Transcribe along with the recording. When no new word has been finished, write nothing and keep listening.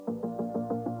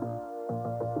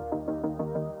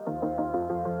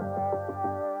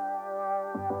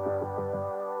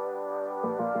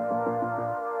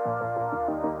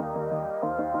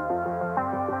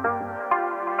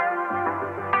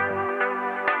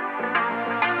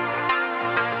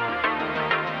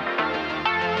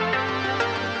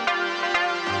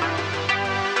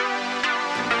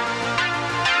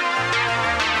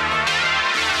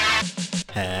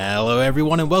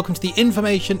everyone, and welcome to the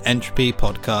Information Entropy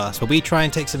Podcast, where we try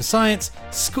and take some science,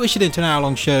 squish it into an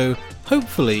hour-long show,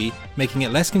 hopefully making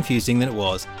it less confusing than it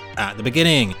was at the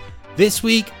beginning. This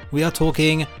week, we are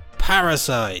talking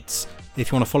Parasites.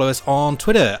 If you want to follow us on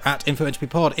Twitter, at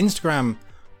InfoEntropyPod, Instagram,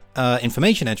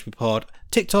 Information Entropy Pod,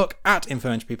 TikTok, at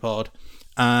InfoEntropyPod,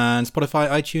 and Spotify,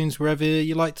 iTunes, wherever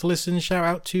you like to listen. Shout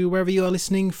out to wherever you are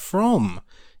listening from.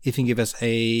 If you can give us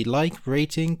a like,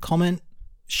 rating, comment,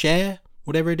 share,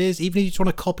 whatever it is, even if you just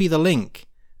want to copy the link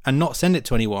and not send it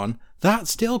to anyone, that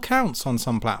still counts on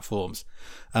some platforms.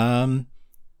 So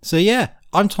yeah,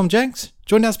 I'm Tom Jenks,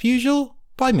 joined as per usual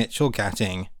by Mitchell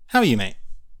Gatting. How are you, mate?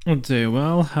 I'm doing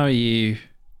well. How are you?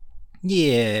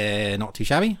 Yeah, not too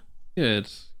shabby. Good.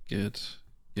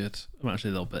 I'm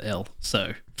actually a little bit ill,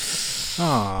 so.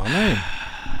 Oh no.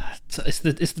 It's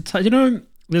the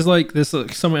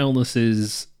there's some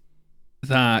illnesses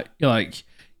that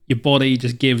your body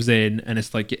just gives in and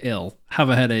it's like you're ill, have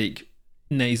a headache,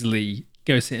 nasally,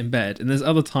 go sit in bed. And there's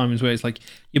other times where it's like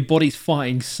your body's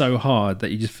fighting so hard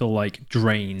that you just feel like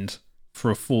drained for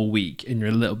a full week and you're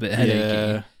a little bit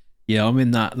headachy. Yeah, I'm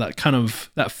in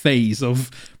that phase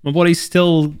of my body's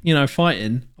still,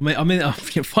 fighting. I'm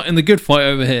fighting the good fight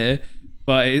over here,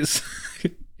 but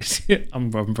I'm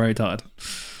very tired.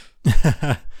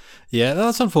 Yeah,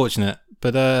 that's unfortunate,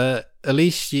 but at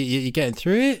least you're getting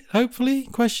through it, hopefully,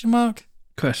 question mark,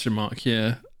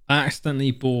 yeah. I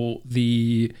accidentally bought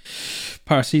the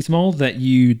paracetamol that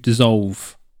you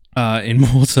dissolve in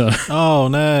water. Oh,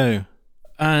 no.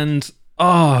 And,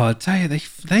 I tell you,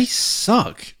 they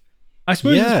suck. I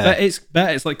suppose it's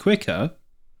better, it's like quicker.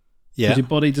 Yeah. Because your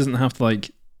body doesn't have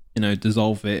to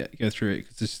dissolve it, go through it,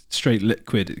 because it's straight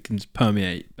liquid, it can just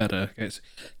permeate better.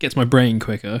 Gets my brain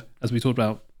quicker, as we talked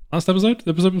about last episode,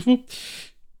 the episode before.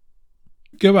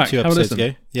 Go back, 2 episodes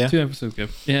ago. Yeah. 2 episodes ago.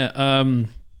 Yeah.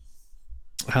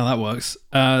 How that works.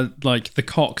 The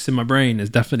cox in my brain is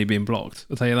definitely being blocked.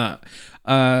 I'll tell you that.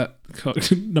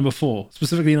 Cox, number 4,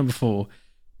 specifically number 4.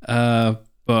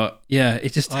 But yeah,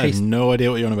 it just tastes. I have no idea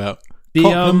what you're on about.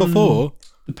 Cock number 4.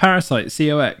 The parasite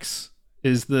COX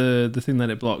is the thing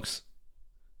that it blocks.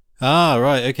 Ah,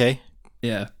 right. Okay.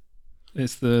 Yeah.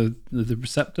 It's the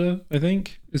receptor, I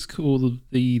think. It's called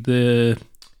the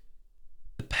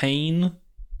pain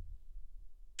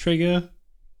trigger.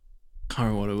 Can't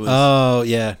remember what it was. Oh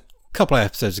yeah, a couple of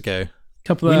episodes ago.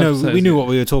 We knew what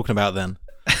we were talking about then.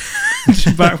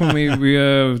 Back when we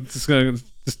were just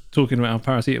talking about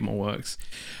how paracetamol works.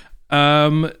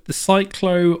 The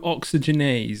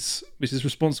cyclooxygenase, which is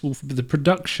responsible for the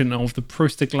production of the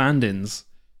prostaglandins.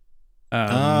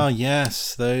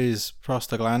 Yes, those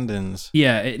prostaglandins.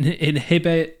 Yeah, it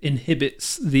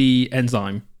inhibits the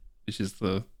enzyme, which is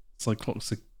the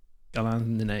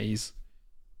cyclooxygenase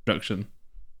production,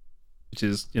 which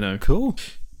is, Cool.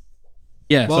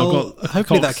 Yeah, well, so I've got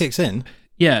hopefully that kicks in.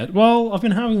 Yeah, well, I've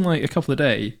been having a couple a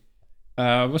day.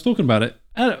 I was talking about it.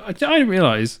 I didn't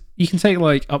realise you can take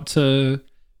up to.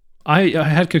 I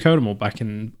had cocodamol back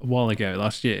in a while ago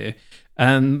last year,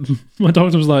 and my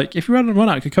doctor was like, "If you run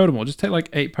out of cocodamol, just take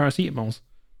 8 paracetamols."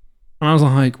 And I was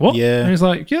like, "What?" Yeah. And he's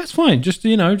like, "Yeah, it's fine. Just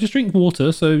just drink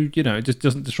water, so it just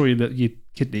doesn't destroy your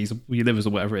kidneys or your livers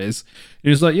or whatever it is." And he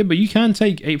was like, "Yeah, but you can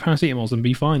take 8 paracetamols and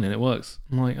be fine, and it works."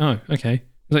 I'm like, "Oh, okay."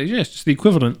 He's like, "Yeah, it's just the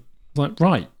equivalent." I was like,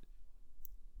 "Right,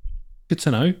 good to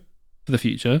know for the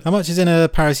future." How much is in a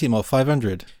paracetamol?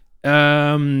 500.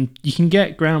 You can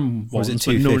get gram ones, or is it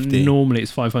 250? Normally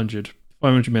it's 500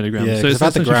 milligrams. Yeah, so it's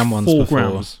I've had the gram ones 4 before.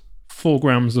 grams. 4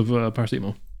 grams of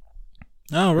paracetamol.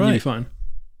 Oh, right. You'll be fine.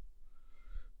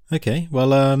 Okay,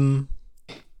 well,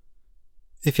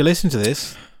 if you listen to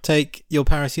this, take your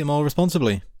paracetamol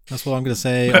responsibly. That's what I'm going to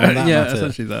say on that yeah, matter.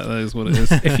 essentially that is what it is.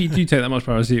 If you do take that much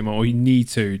paracetamol, or you need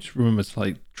to, just remember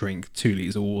to drink 2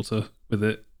 litres of water with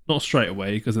it. Not straight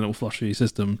away, because then it'll flush through your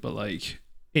system, but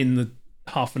in the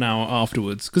half an hour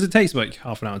afterwards, because it takes about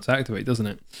half an hour to activate, doesn't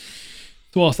it?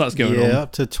 So whilst that's going on,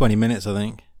 up to 20 minutes, I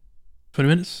think. 20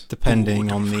 minutes,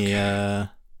 depending on the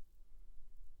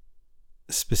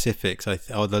specifics,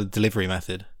 or the delivery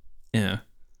method. Yeah,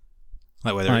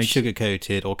 whether it's sugar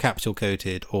coated or capsule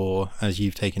coated, or as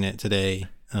you've taken it today,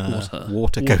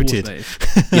 water coated.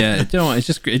 Yeah, you know what?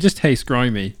 It just tastes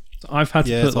grimy. I've had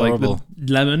to put the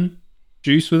lemon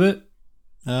juice with it.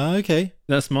 Okay.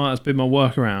 That's been my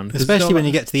workaround. Especially when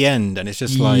you get to the end and it's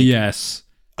just yes,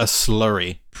 a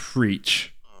slurry.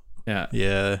 Preach. Yeah.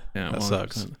 That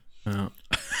sucks. Yeah.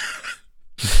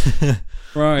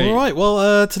 Right. All right.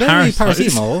 Well, today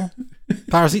paracetamol.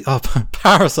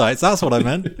 Parasites. That's what I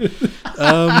meant.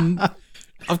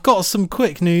 I've got some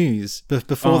quick news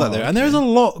before that, though, and there's a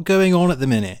lot going on at the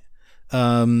minute.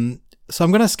 So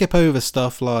I'm going to skip over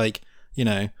stuff like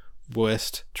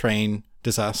worst train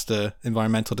disaster,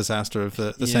 environmental disaster of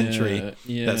the century.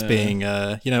 Yeah. That's being,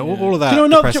 all of that. No,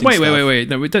 depressing wait. stuff.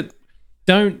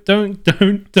 No, we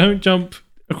don't jump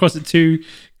across it too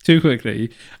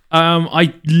quickly.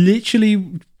 I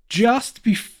literally just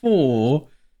before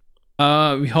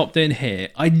we hopped in here,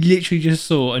 I literally just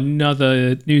saw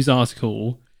another news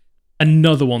article.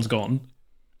 Another one's gone.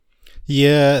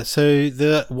 Yeah, so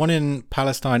the one in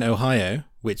Palestine, Ohio,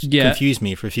 which confused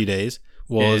me for a few days,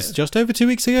 was just over 2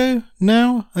 weeks ago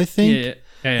now, I think.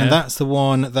 Yeah. And that's the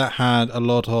one that had a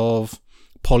lot of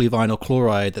polyvinyl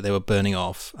chloride that they were burning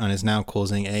off and is now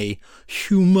causing a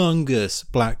humongous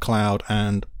black cloud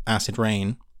and acid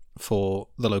rain for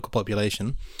the local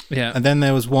population. Yeah. And then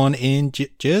there was one in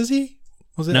Jersey?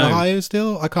 Was it Ohio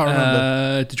still? I can't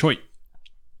remember. Detroit.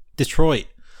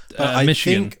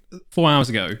 Michigan. think 4 hours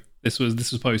ago. This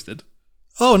was posted.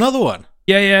 Oh, another one.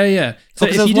 Yeah. So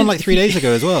there was one like 3 days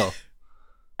ago as well.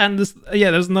 And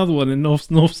there was another one in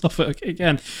North Suffolk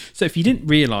again. So if you didn't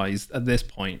realise at this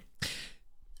point,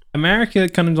 America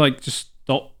kind of like just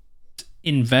stopped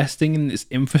investing in its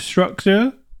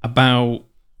infrastructure about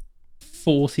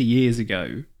 40 years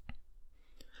ago.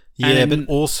 Yeah, but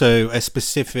also a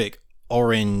specific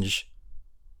orange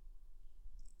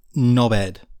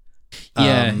knobhead.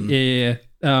 Yeah.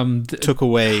 Took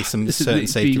away some certain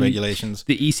safety regulations.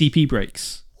 The ECP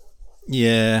brakes.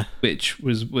 Yeah. Which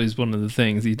was one of the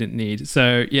things you didn't need.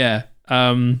 So, yeah.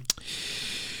 Because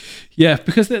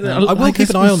I will keep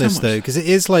an eye on this, though, because it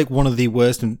is like one of the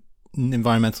worst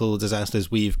environmental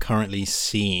disasters we've currently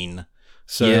seen.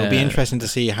 So it'll be interesting to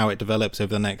see how it develops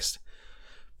over the next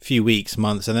few weeks,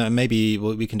 months, and then maybe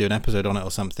we can do an episode on it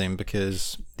or something,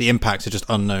 because the impacts are just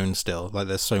unknown still. Like,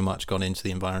 there's so much gone into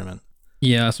the environment.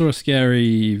 Yeah, I saw a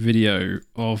scary video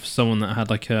of someone that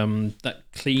had like that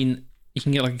clean. You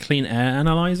can get like a clean air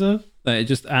analyzer that it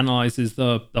just analyzes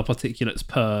the particulates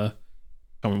per.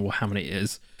 I can't remember how many it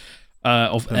is.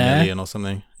 Of a air. million or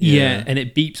something. Yeah, and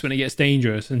it beeps when it gets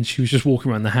dangerous. And she was just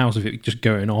walking around the house with it just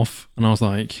going off, and I was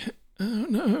like, "Oh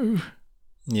no!"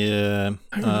 Yeah,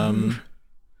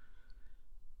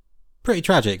 pretty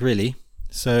tragic, really.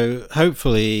 So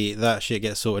hopefully that shit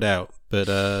gets sorted out,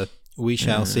 but we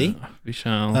shall see. We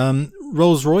shall.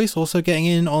 Rolls-Royce also getting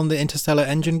in on the Interstellar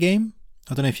engine game.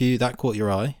 I don't know if that caught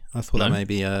your eye. I thought that may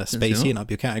be spacey and up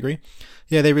your category.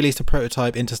 Yeah, they released a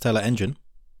prototype Interstellar engine.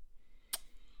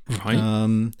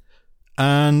 Right.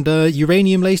 And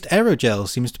uranium-laced aerogel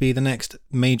seems to be the next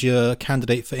major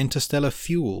candidate for interstellar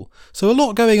fuel. So a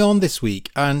lot going on this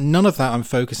week, and none of that I'm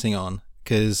focusing on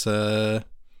because,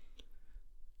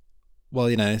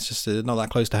 it's just not that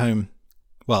close to home.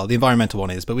 Well, the environmental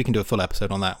one is, but we can do a full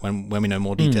episode on that when we know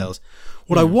more details.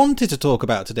 What I wanted to talk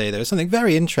about today, though, is something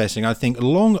very interesting, I think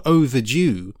long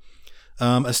overdue.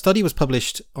 A study was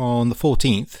published on the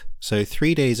 14th, so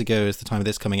 3 days ago is the time of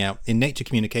this coming out, in Nature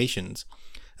Communications,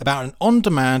 about an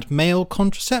on-demand male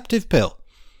contraceptive pill.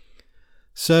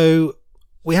 So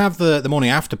we have the morning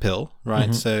after pill, right?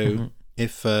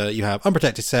 If you have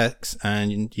unprotected sex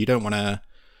and you don't want to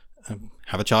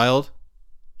have a child,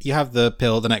 you have the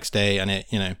pill the next day and it,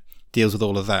 deals with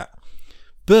all of that.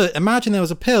 But imagine there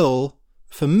was a pill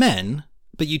for men,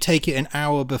 but you take it an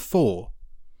hour before.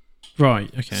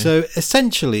 Right, okay. So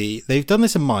essentially, they've done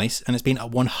this in mice and it's been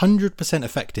 100%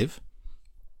 effective.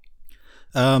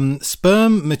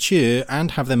 Sperm mature and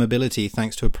have their mobility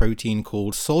thanks to a protein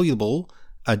called soluble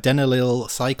adenylyl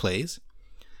cyclase.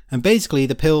 And basically,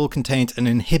 the pill contains an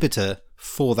inhibitor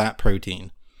for that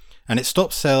protein. And it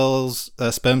stops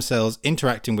sperm cells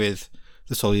interacting with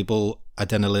the soluble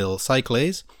adenylyl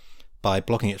cyclase by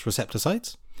blocking its receptor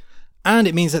sites. And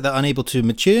it means that they're unable to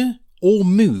mature or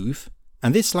move.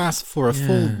 And this lasts for a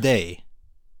full day.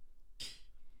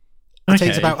 It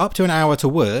takes about up to an hour to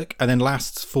work and then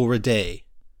lasts for a day.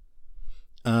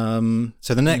 So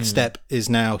the next step is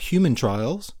now human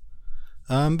trials.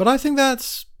 But I think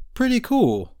that's pretty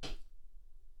cool.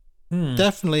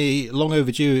 Definitely long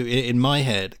overdue in my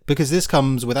head, because this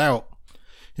comes without,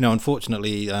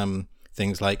 unfortunately,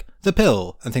 things like the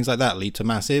pill and things like that lead to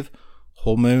massive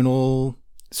hormonal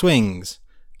swings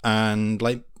and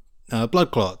like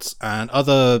blood clots and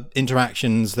other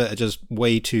interactions that are just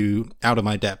way too out of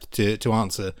my depth to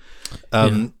answer.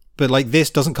 But like this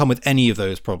doesn't come with any of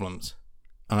those problems.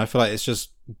 And I feel like it's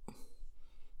just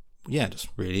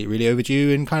really, really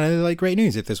overdue and kind of like great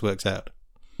news if this works out.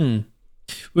 Do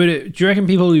you reckon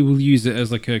people will use it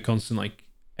as like a constant, like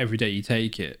every day you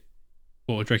take it,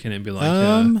 or do you reckon it'd be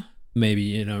like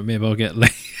maybe I'll get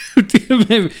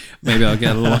maybe I'll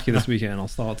get lucky this weekend and I'll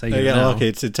start taking it now.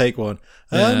 Lucky to take one.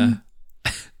 Yeah.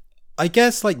 I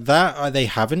guess like that they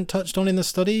haven't touched on in the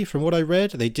study. From what I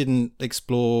read, they didn't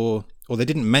explore or they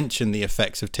didn't mention the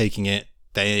effects of taking it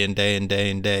day and day and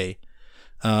day and day.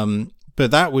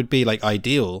 But that would be like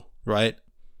ideal, right?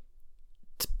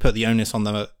 To put the onus on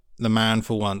the man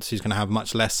for once, who's going to have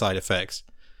much less side effects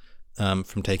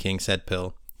from taking said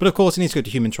pill. But of course, it needs to go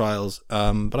to human trials.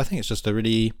 But I think it's just a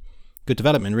really good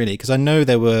development, really, because I know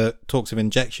there were talks of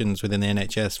injections within the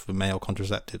NHS for male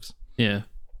contraceptives. Yeah.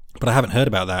 But I haven't heard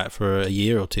about that for a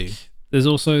year or two. There's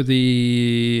also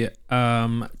the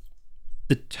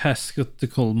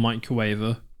testicle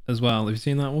microwaver as well. Have you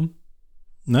seen that one?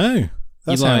 No.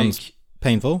 That sounds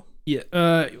painful. Yeah.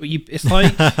 It's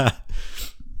like...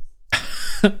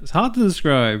 it's hard to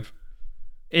describe.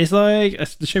 It's like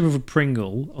the shape of a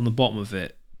Pringle on the bottom of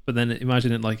it, but then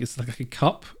imagine it like it's like a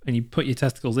cup, and you put your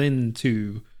testicles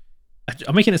into.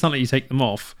 I'm making it sound like you take them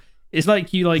off. It's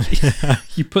like you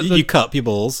you put you cup your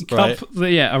balls, right?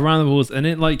 Around the balls, and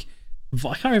it like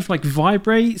kind of like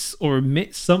vibrates or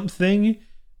emits something,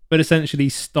 but essentially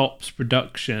stops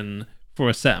production for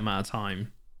a set amount of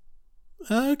time.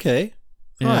 Okay.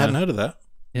 Yeah. Oh, I hadn't heard of that.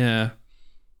 Yeah.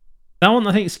 That one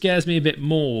I think scares me a bit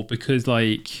more because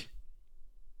like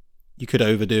you could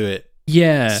overdo it.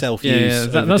 Yeah. Self-use.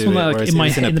 Yeah. That's one that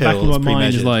like, in the back of my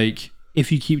mind is like,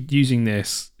 if you keep using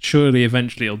this, surely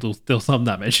eventually it'll do some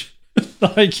damage.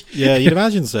 Like yeah, you'd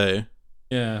imagine so.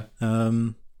 Yeah.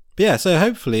 But yeah, so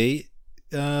hopefully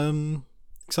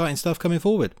exciting stuff coming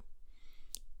forward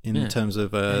in terms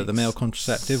of the male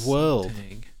contraceptive world.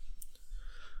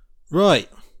 Right.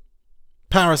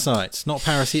 Parasites, not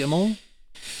paracetamol.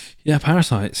 Yeah,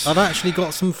 Parasites. I've actually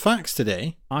got some facts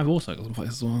today. I've also got some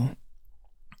facts as well.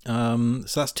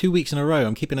 So that's 2 weeks in a row.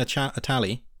 I'm keeping a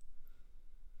tally.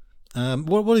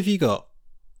 What have you got?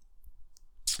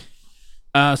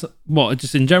 So what?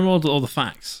 Just in general, or the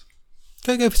facts?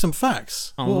 Go for some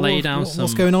facts. I'll lay down some.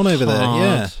 What's going on over there?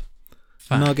 Yeah,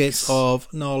 facts. Nuggets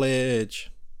of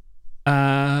knowledge.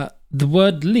 The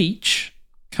word leech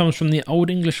comes from the Old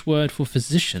English word for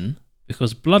physician,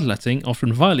 because bloodletting,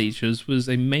 often via leeches, was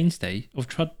a mainstay of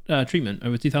treatment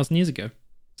over 2,000 years ago.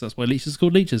 So that's why leeches are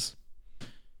called leeches.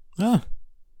 Ah.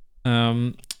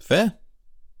 Fair.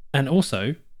 And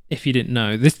also, if you didn't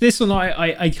know, this one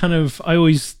I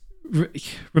always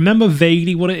remember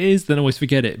vaguely what it is, then always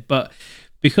forget it. But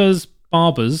because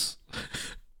barbers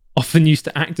often used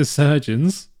to act as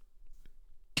surgeons,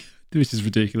 which is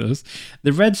ridiculous,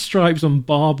 the red stripes on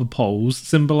barber poles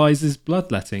symbolizes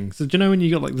bloodletting. So do you know when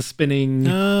you got like the spinning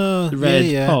the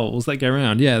red poles that go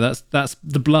around? Yeah, that's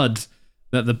the blood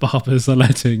that the barbers are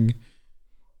letting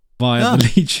via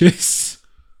the leeches.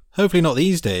 Hopefully not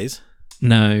these days.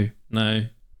 No.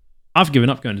 I've given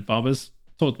up going to barbers.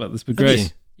 Talked about this with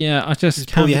Grace. Yeah, I just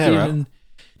can't pull your hair out?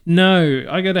 No,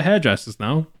 I go to hairdressers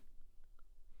now.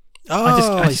 Oh,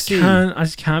 I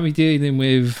just can't be dealing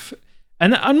with.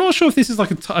 And I'm not sure if this is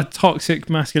like a toxic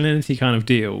masculinity kind of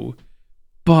deal,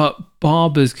 but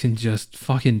barbers can just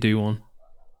fucking do one.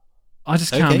 I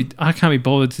just can't be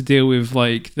bothered to deal with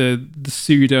like the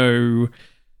pseudo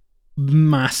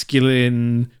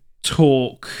masculine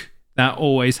talk that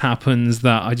always happens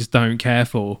that I just don't care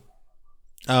for.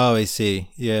 Oh, I see.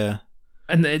 Yeah.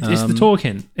 And it's the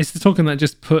talking. It's the talking that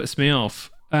just puts me off.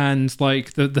 And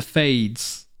like the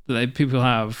fades that people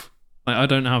have. Like I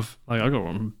don't have, like I got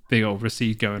one big old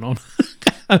recede going on.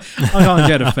 I can't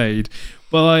get a fade.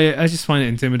 But I just find it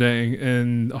intimidating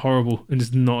and horrible and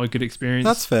just not a good experience.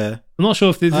 That's fair. I'm not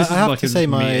sure if this is like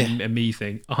a me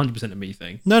thing. 100% a me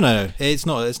thing. No, it's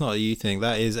not a you thing.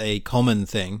 That is a common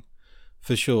thing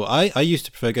for sure. I used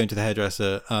to prefer going to the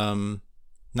hairdresser.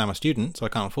 Now I'm a student, so I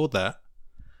can't afford that.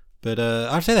 But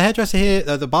I'd say the hairdresser here,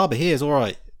 the barber here is all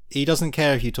right. He doesn't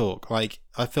care if you talk. Like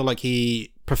I feel like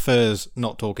he prefers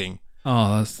not talking.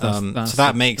 Oh, that's so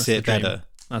that makes it better.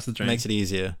 That's the dream. Makes it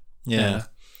easier. Yeah.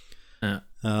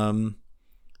 I've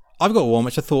got one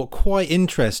which I thought quite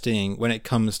interesting when it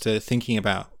comes to thinking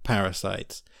about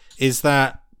parasites. Is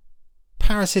that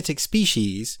parasitic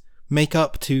species make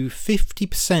up to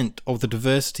 50% of the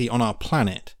diversity on our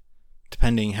planet,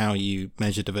 depending how you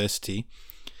measure diversity.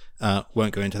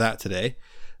 Won't go into that today.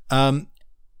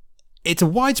 It's a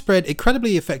widespread,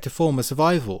 incredibly effective form of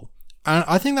survival. And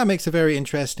I think that makes a very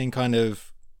interesting kind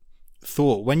of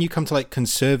thought. When you come to like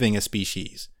conserving a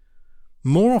species,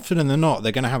 more often than not,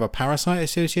 they're going to have a parasite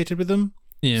associated with them.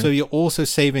 Yeah. So you're also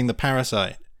saving the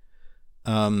parasite,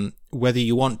 whether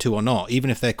you want to or not,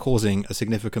 even if they're causing a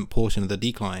significant portion of the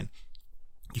decline.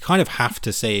 You kind of have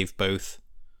to save both,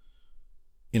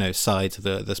 sides of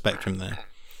the spectrum there.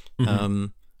 Mm-hmm.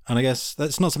 And I guess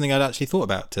that's not something I'd actually thought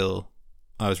about till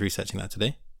I was researching that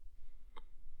today.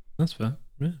 That's fair.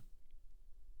 Yeah.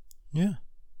 Yeah.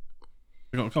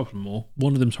 We've got a couple more.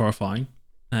 One of them's horrifying,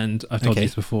 and I've told you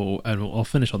this before, and I'll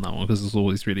finish on that one because it's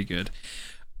always really good.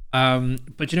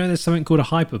 But you know, there's something called a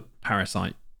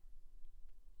hyperparasite.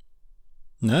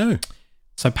 No.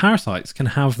 So parasites can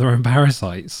have their own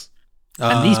parasites.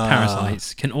 And these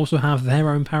parasites can also have their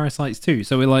own parasites too.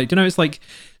 So we're like, it's like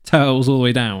turtles all the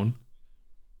way down.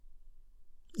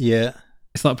 Yeah.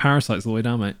 It's like parasites all the way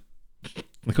down, mate.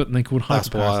 They're called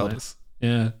That's wild. hyperparasites.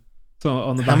 Yeah. So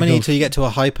on the How many till you get to a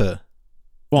hyper?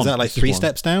 One. Is that like It's just 3 one.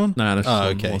 steps down? No, that's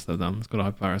just okay. one step down. It's called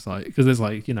a hyperparasite because there's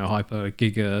like hyper,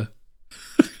 giga,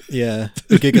 Yeah,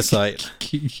 the gigasite.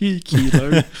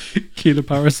 kilo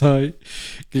parasite,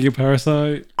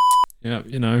 gigaparasite. Yeah,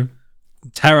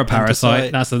 terra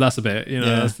parasite. Pentasite. That's a bit.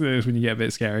 That's when you get a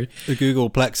bit scary. The Google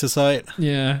plexusite.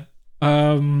 Yeah.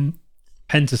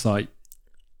 Pentasite.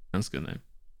 That's a good name.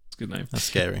 That's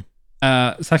scary.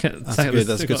 That's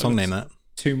a good song name, that.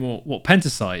 Two more. What,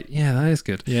 pentasite? Yeah, that is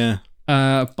good. Yeah.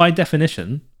 By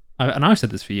definition, and I've said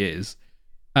this for years,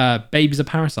 babies are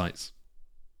parasites.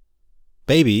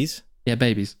 Babies? Yeah,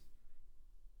 babies.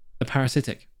 They're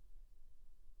parasitic.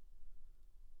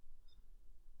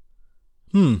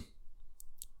 We'll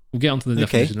get onto the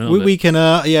okay. definition. We can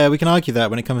argue that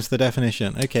when it comes to the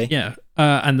definition. Okay. Yeah.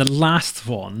 And the last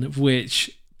one,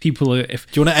 which people are... Do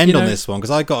you want to end on this one?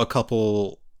 Because I got a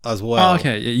couple as well. Oh,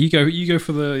 okay. Yeah, you go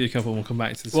for your couple and we'll come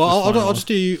back to this. Well, I'll just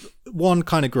do one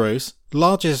kind of gross.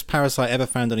 Largest parasite ever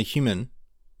found on a human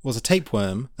was a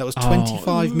tapeworm that was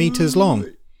 25 meters long.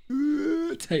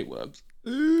 Tapeworms.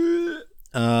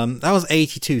 That was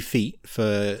 82 feet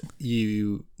for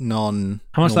you non.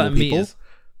 How much is that in people. meters?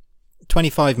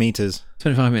 25 meters.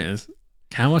 25 meters.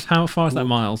 How far is that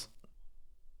miles?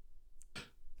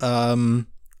 I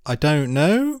don't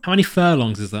know. How many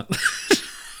furlongs is that?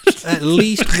 At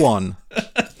least one.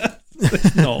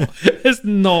 It's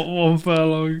not one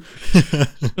furlong.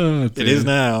 Oh, it is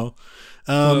now.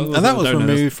 And that was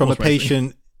removed from a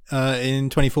patient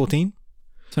in 2014.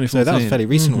 So that was a fairly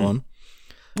recent one.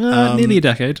 Nearly a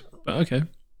decade, but okay.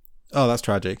 Oh, that's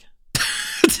tragic.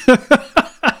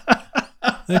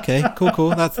 Okay, cool.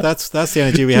 That's the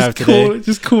energy we have today.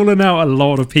 Just calling out a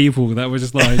lot of people that were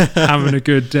just like having a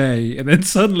good day, and then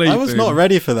suddenly I was not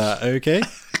ready for that. Okay,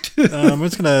 I'm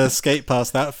just gonna skate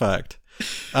past that fact.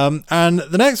 And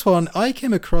the next one, I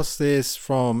came across this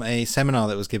from a seminar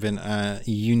that was given at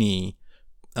uni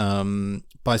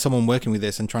by someone working with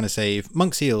this and trying to save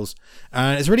monk seals.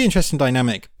 And it's a really interesting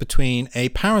dynamic between a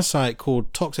parasite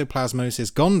called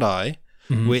Toxoplasmosis gondii,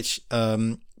 which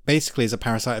basically is a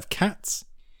parasite of cats.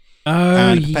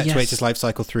 And perpetuates its life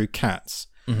cycle through cats.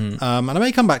 And I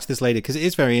may come back to this later because it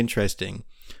is very interesting.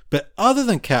 But other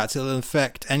than cats, it'll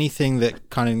affect anything that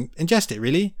kind of ingest it,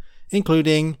 really,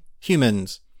 including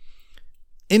humans.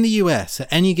 In the US,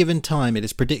 at any given time, it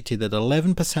is predicted that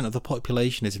 11% of the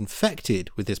population is infected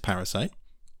with this parasite.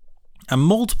 And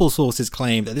multiple sources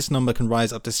claim that this number can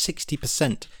rise up to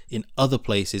 60% in other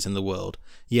places in the world.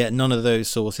 Yet none of those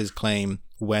sources claim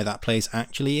where that place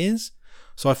actually is.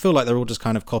 So I feel like they're all just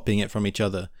kind of copying it from each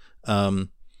other.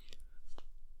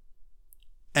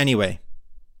 Anyway,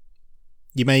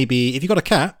 you may be, if you've got a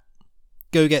cat,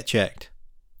 go get checked.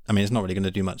 I mean, it's not really going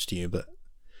to do much to you, but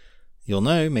you'll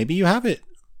know. Maybe you have it.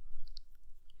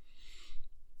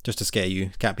 Just to scare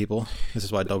you, cat people. This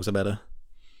is why dogs are better.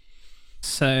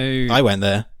 So I went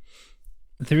there.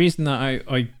 The reason that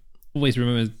I always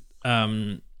remember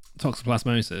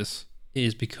toxoplasmosis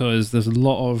is because there's a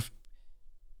lot of,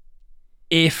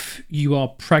 if you are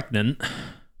pregnant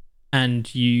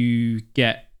and you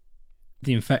get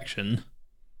the infection,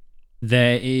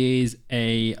 there is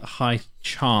a high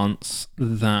chance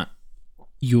that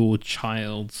your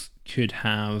child could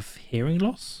have hearing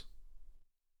loss.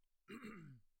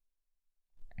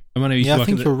 And when I used to work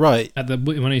you're right.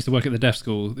 When I used to work at the deaf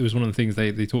school, it was one of the things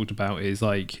they talked about is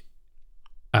like,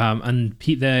 and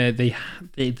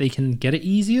they can get it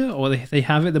easier, or they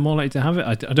have it. They're more likely to have it.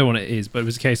 I don't know what it is, but it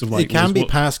was a case of like it can be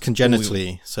passed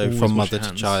congenitally, so from mother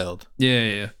to child.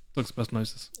 Yeah.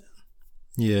 Toxoplasmosis.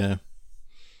 Yeah.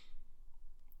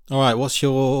 All right. What's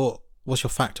your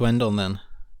fact to end on then?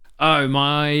 Oh,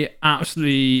 my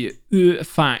absolutely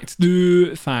fact.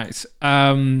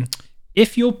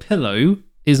 If your pillow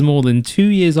is more than 2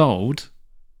 years old,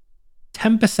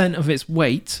 10% of its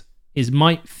weight is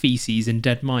mite feces and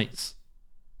dead mites.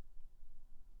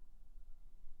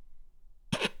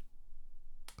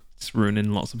 It's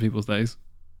ruining lots of people's days.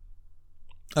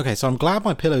 Okay, so I'm glad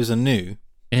my pillows are new.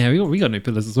 Yeah, we got new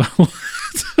pillows as well.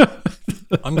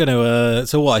 I'm gonna.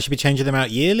 So what? I should be changing them out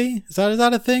yearly. Is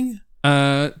that a thing?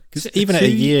 Because even at a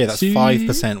year, that's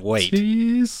 5% weight. 2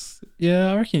 years.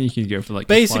 Yeah, I reckon you can go for like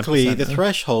Basically, 5%, the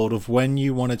threshold of when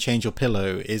you want to change your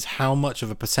pillow is how much of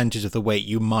a percentage of the weight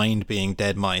you mind being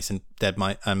dead mice and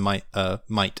mite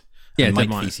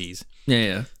feces.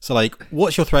 Yeah. So, like,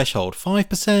 what's your threshold?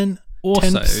 5%?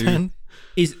 Also, 10%?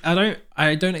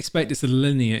 I don't expect it's a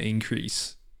linear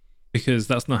increase because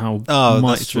that's not how that's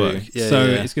mites true. work. Yeah, so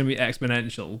yeah. it's going to be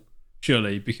exponential,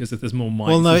 surely, because if there's more mites.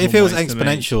 Well, no, there's if more it was mites to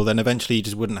make. exponential, then eventually you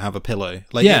just wouldn't have a pillow.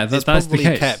 Like, Yeah, it's that's the probably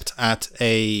case. kept at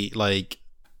a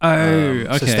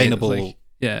Okay, sustainable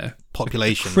yeah,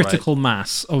 population, critical right?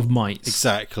 mass of mites.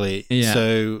 Exactly. Yeah.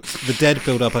 So the dead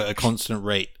build up at a constant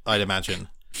rate, I'd imagine.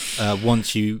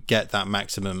 Once you get that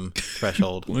maximum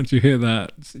threshold. Once you hear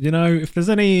that, if there's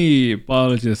any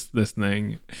biologists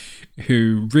listening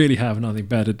who really have nothing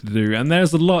better to do, and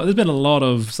there's been a lot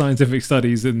of scientific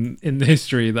studies in the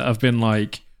history that have been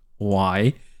like,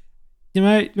 why?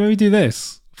 Maybe do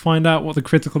this. Find out what the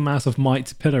critical mass of mite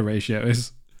to pillow ratio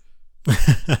is.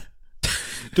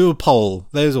 Do a poll.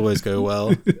 Those always go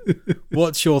well.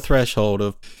 What's your threshold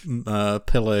of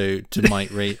pillow to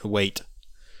mite weight?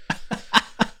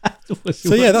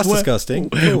 So yeah, that's disgusting.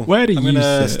 Cool. Where do I'm you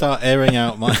gonna start airing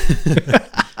out my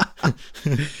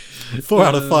 4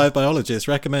 out of 5 biologists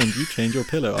recommend you change your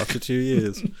pillow after 2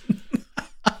 years.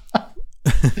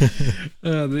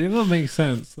 That makes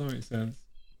sense.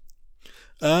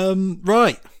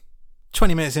 Right.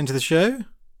 20 minutes into the show.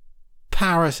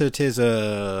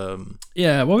 Parasitism.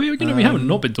 Yeah, well, we haven't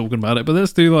not been talking about it, but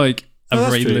let's do like a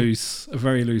very true. loose.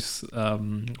 What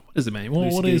is it, mate? What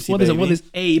is Loosey-goosey it? What baby. is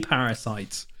a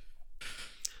parasite?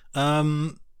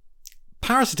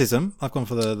 Parasitism, I've gone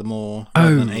for the more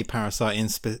rather than a parasite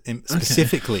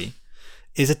specifically,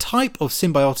 is a type of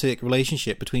symbiotic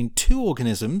relationship between two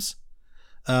organisms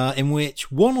in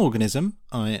which one organism,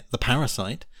 the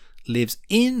parasite, lives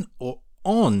in or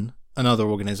on another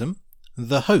organism,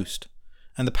 the host,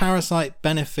 and the parasite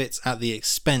benefits at the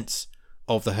expense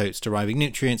of the host, deriving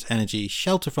nutrients, energy,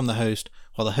 shelter from the host,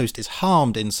 while the host is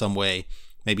harmed in some way,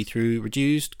 maybe through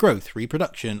reduced growth,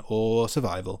 reproduction, or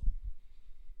survival.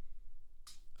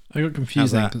 I got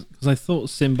confusing because I thought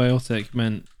symbiotic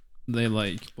meant they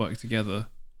like work together.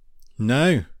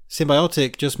 No,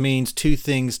 symbiotic just means two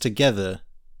things together,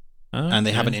 and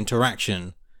they have an Okay.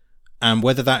 interaction. And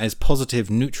whether that is positive,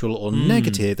 neutral, or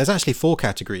negative, there's actually 4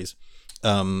 categories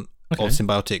of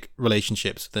symbiotic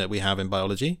relationships that we have in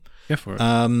biology. Go for it.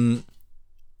 And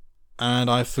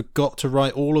I forgot to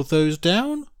write all of those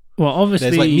down. Well,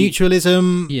 obviously, There's like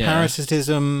mutualism, Yeah.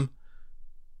 parasitism.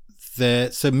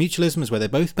 So mutualism is where they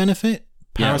both benefit.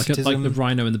 yeah, Parasitism, like the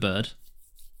rhino and the bird.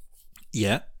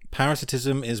 yeah.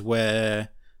 Parasitism is where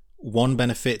one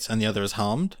benefits and the other is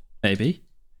harmed. Maybe.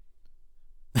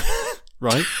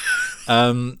 Right.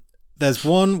 There's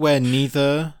one where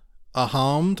neither are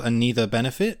harmed and neither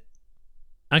benefit.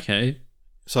 Okay.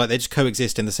 So like they just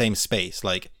coexist in the same space.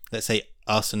 Like let's say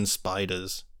us and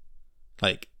spiders.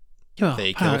 Like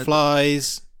they kill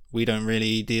flies. We don't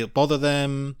really bother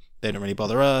them. They don't really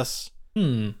bother us.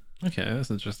 Okay,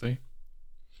 that's interesting.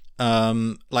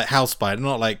 Like house spider,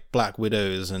 not like black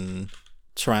widows and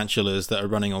tarantulas that are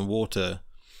running on water.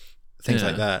 Things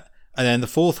like that. And then the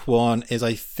 4th one is,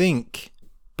 I think,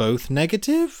 both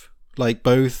negative. Like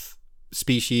both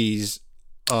species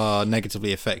are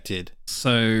negatively affected.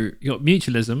 So you got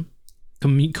mutualism,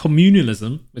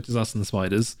 communalism, which is us and the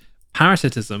spiders,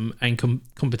 parasitism, and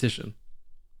competition.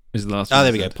 Is the last one.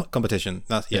 There we go. Competition.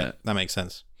 That makes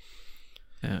sense.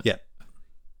 Yeah.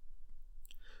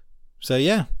 So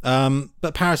yeah,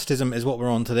 but parasitism is what we're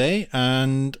on today,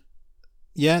 and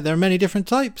yeah, there are many different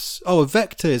types. Oh, a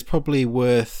vector is probably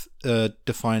worth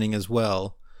defining as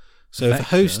well. So if a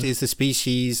host is the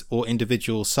species or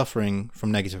individual suffering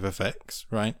from negative effects,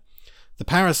 right? The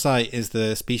parasite is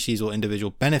the species or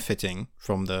individual benefiting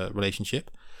from the relationship,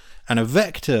 and a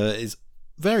vector is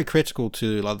very critical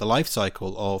to like the life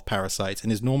cycle of parasites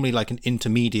and is normally like an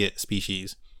intermediate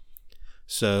species.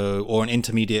 So, or an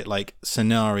intermediate like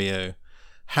scenario.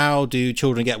 How do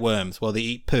children get worms? Well, they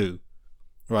eat poo,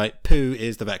 right? Poo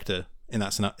is the vector in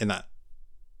that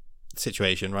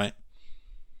situation, right?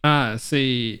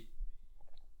 See.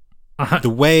 The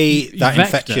way that Vector.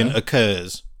 infection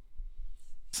occurs.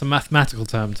 It's a mathematical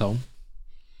term, Tom.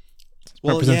 It's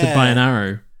Well, represented by an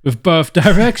arrow with both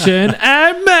direction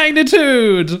and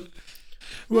magnitude.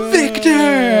 Whoa.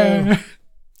 Victor!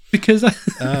 Because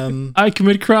I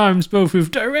commit crimes both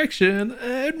with direction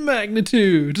and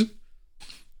magnitude.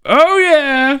 Oh,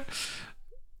 yeah!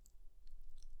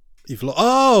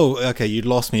 Okay, you'd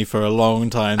lost me for a long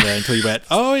time there until you went,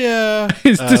 oh yeah.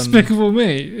 It's Despicable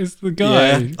Me. It's the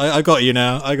guy. Yeah, I got you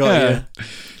now. I got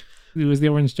you. It was the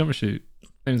orange jumpsuit.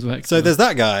 Name's Vector. So there's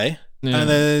that guy, Yeah. And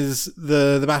there's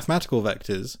the mathematical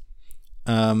vectors,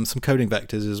 some coding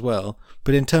vectors as well.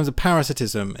 But in terms of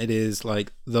parasitism, it is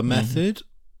like the method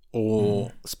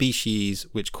or species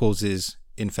which causes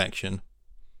infection.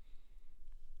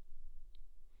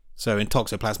 So in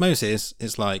toxoplasmosis,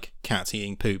 it's like cats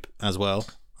eating poop as well.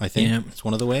 I think it's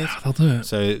one of the ways. They'll do it.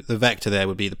 So the vector there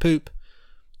would be the poop.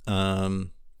 And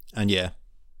yeah.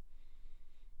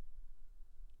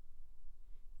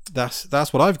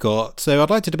 That's what I've got. So I'd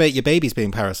like to debate your babies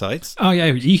being parasites. Oh yeah,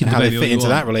 you can and how debate they what fit you into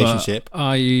want, that relationship.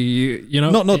 But you know,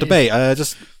 Not debate.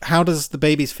 Just how does the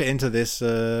babies fit into this?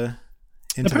 Into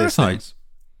the parasites.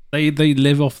 They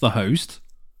live off the host.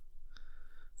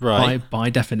 Right. By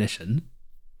definition,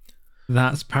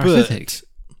 that's parasitic.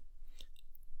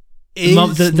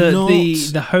 But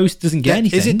the host doesn't get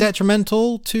anything. Is it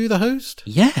detrimental to the host?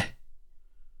 Yeah.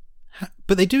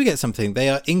 But they do get something. They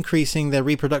are increasing their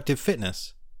reproductive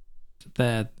fitness.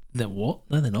 They're what?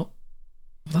 No, they're not.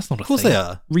 That's not a thing. Of course they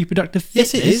are. Reproductive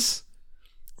fitness? Yes, it is.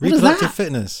 What Reproductive is that?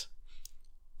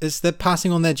 fitness. They're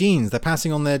passing on their genes. They're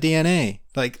passing on their DNA.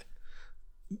 Like,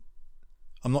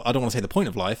 I don't want to say the point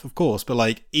of life, of course, but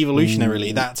like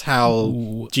evolutionarily, that's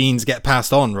how genes get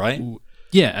passed on, right?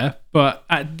 Yeah, but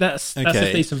that's if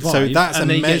they survive. So that's and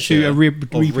a they measure get to a of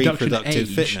reproductive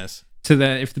age, fitness. So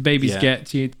that if the babies get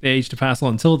to the age to pass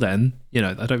on, until then,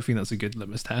 I don't think that's a good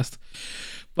litmus test.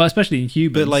 But especially in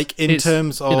humans. But like in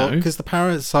terms of, because the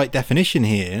parasite definition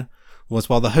here was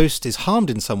while the host is harmed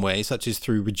in some way, such as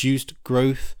through reduced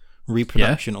growth,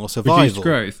 reproduction, or survival. Reduced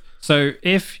growth. So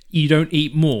if you don't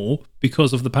eat more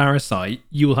because of the parasite,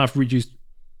 you will have reduced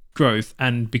growth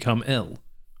and become ill.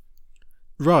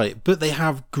 Right, but they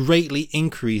have greatly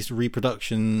increased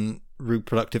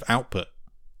reproductive output.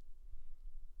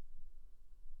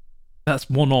 That's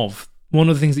one of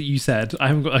the things that you said. I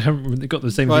haven't got the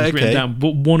same things written down,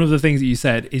 but one of the things that you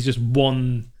said is just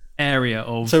one area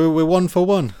of. So we're 1 for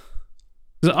 1.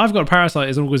 So I've got a parasite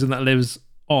as an organism that lives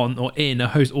on or in a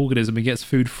host organism and gets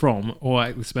food from or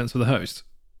at the expense of the host.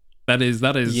 That is.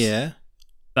 Yeah.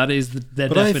 That is their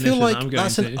but definition. I feel like I'm going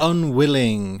that's an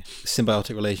unwilling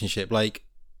symbiotic relationship. Like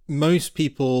most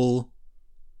people,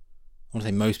 I want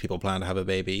to say most people plan to have a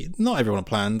baby. Not everyone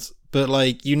plans, but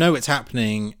like it's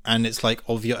happening, and it's like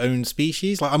of your own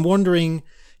species. Like I'm wondering,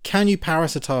 can you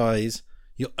parasitize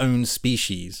your own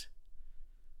species?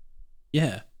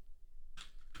 Yeah.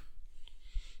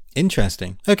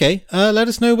 Interesting. Okay, let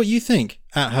us know what you think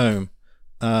at home.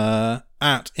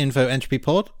 At Info Entropy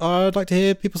Pod. I'd like to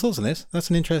hear people's thoughts on this.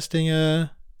 That's an interesting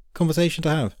conversation to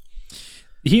have.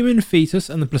 The human fetus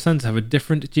and the placenta have a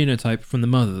different genotype from the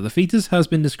mother. The fetus has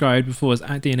been described before as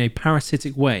acting in a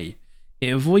parasitic way. It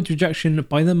avoids rejection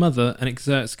by the mother and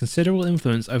exerts considerable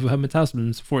influence over her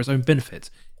metabolism for its own benefit,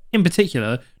 in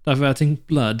particular, diverting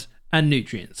blood and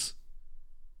nutrients.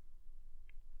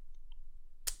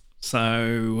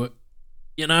 So,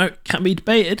 can be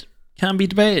debated.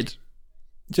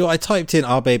 So I typed in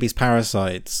 "our baby's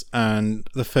parasites," and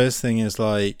the first thing is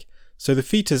like, so the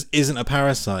fetus isn't a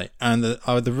parasite, and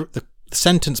the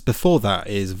sentence before that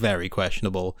is very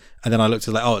questionable. And then I looked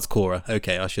at it's Cora.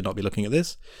 Okay, I should not be looking at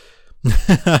this.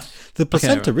 The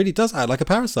placenta really does act like a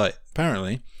parasite,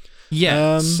 apparently.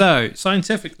 Yeah. So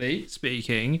scientifically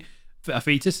speaking, a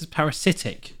fetus is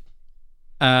parasitic.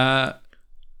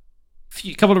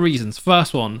 Couple of reasons.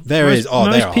 First one, there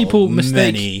are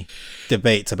many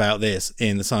debates about this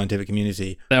in the scientific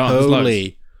community.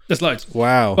 There's loads.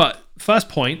 Wow. But first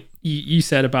point, you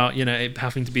said about it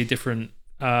having to be a different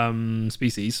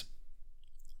species.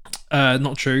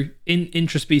 Not true. In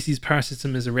intraspecies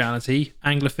parasitism is a reality.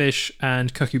 Anglerfish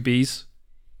and cuckoo bees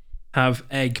have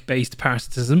egg-based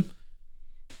parasitism.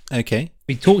 Okay.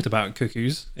 We talked about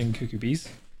cuckoos and cuckoo bees.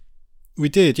 We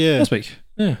did, yeah. Last week.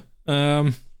 Yeah.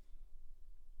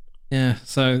 Yeah,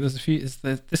 so there's a few.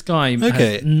 This guy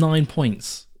has 9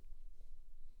 points.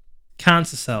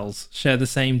 Cancer cells share the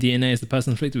same DNA as the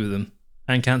person afflicted with them,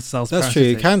 and cancer cells. That's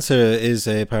true. Cancer is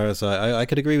a parasite. I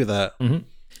could agree with that. Mm-hmm.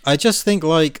 I just think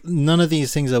like none of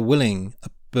these things are willing,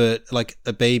 but like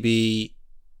a baby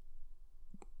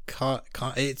can't.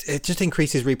 It just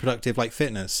increases reproductive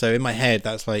fitness. So in my head,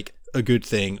 that's like a good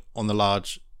thing by and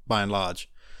large.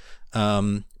 But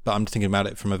I'm thinking about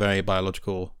it from a very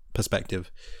biological perspective.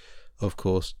 Of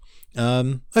course.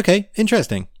 Okay,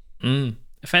 interesting.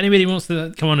 If anybody wants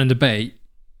to come on and debate,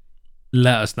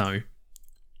 let us know.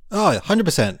 Oh,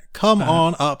 100%. Come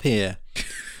on up here.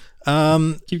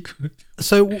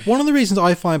 So one of the reasons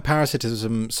I find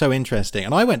parasitism so interesting,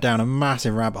 and I went down a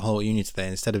massive rabbit hole at uni today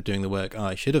instead of doing the work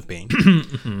I should have been.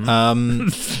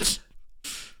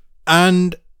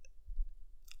 And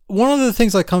one of the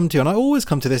things I come to, and I always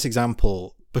come to this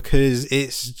example because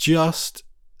it's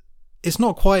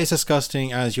not quite as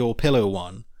disgusting as your pillow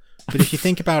one, but if you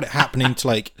think about it happening to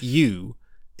like you,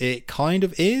 it kind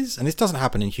of is, and this doesn't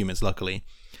happen in humans, luckily.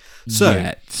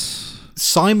 So,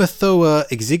 Cymathoa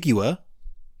exigua,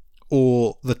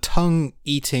 or the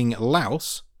tongue-eating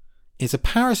louse, is a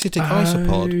parasitic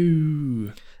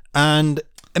isopod, and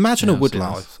imagine a wood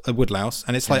louse,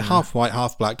 and it's like half white,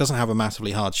 half black, doesn't have a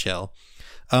massively hard shell.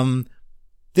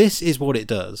 This is what it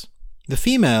does. The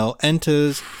female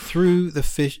enters through the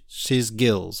fish's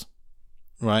gills,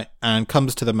 right, and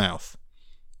comes to the mouth.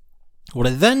 What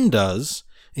it then does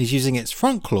is, using its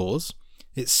front claws,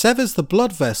 it severs the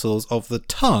blood vessels of the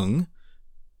tongue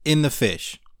in the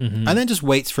fish, and then just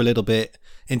waits for a little bit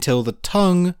until the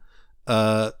tongue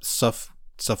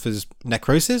suffers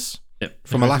necrosis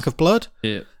from a lack of blood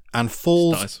and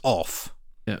falls off.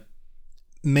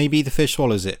 Maybe the fish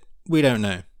swallows it. We don't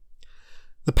know.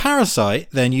 The parasite,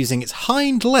 then, using its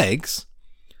hind legs,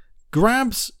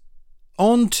 grabs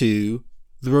onto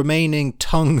the remaining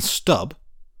tongue stub,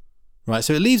 right?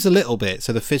 So it leaves a little bit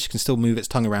so the fish can still move its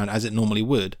tongue around as it normally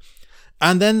would.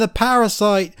 And then the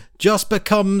parasite just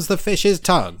becomes the fish's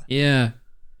tongue. Yeah.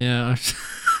 As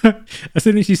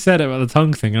soon as you said it about the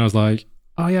tongue thing, I was like,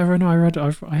 oh yeah,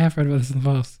 I have read about this in the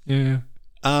past. Yeah.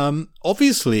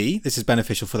 Obviously, this is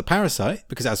beneficial for the parasite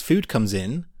because as food comes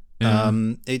in,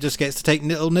 it just gets to take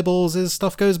little nibbles as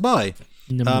stuff goes by.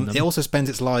 It also spends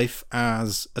its life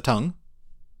as a tongue.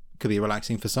 Could be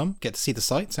relaxing for some. Get to see the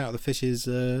sights out of the fish's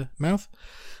mouth.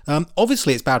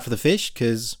 Obviously, it's bad for the fish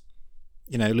because,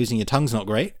 losing your tongue's not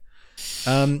great.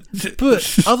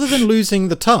 But other than losing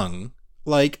the tongue,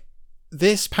 like,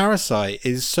 this parasite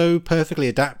is so perfectly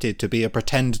adapted to be a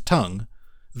pretend tongue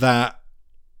that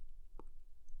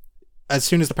as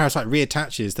soon as the parasite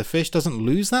reattaches, the fish doesn't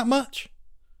lose that much.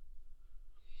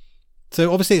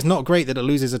 So obviously it's not great that it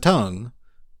loses a tongue,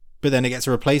 but then it gets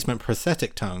a replacement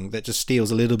prosthetic tongue that just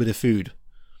steals a little bit of food.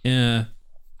 Yeah.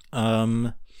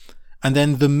 And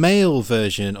then the male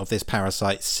version of this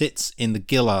parasite sits in the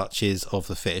gill arches of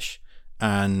the fish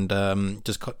and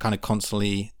just kind of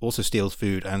constantly also steals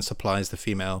food and supplies the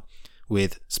female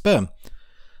with sperm.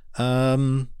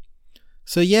 So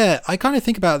yeah, I kind of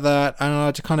think about that, and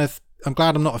I'm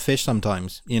glad I'm not a fish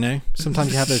sometimes,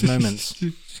 Sometimes you have those moments.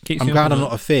 I'm glad I'm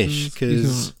not a fish,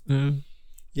 because,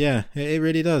 yeah, it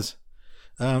really does.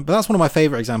 But that's one of my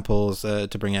favourite examples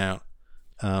to bring out,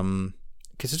 because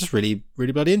it's just really,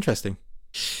 really bloody interesting.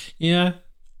 Yeah.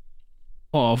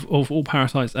 Of all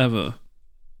parasites ever.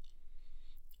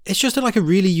 It's just like a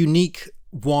really unique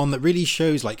one that really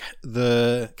shows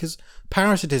because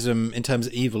parasitism in terms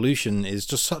of evolution is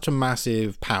just such a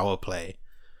massive power play.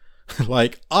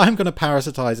 Like, I'm going to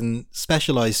parasitize and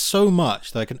specialize so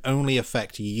much that I can only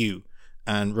affect you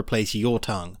and replace your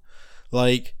tongue.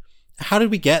 Like, how did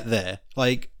we get there?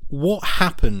 Like, what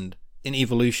happened in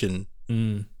evolution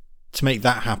to make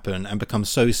that happen and become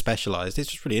so specialized?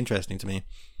 It's just really interesting to me.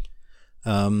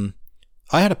 I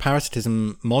had a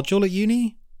parasitism module at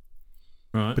uni,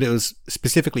 right? But it was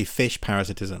specifically fish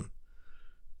parasitism.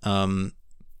 And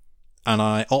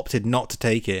I opted not to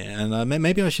take it, and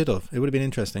maybe I should have. It would have been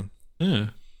interesting. Yeah,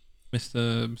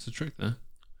 Mr. Trick there.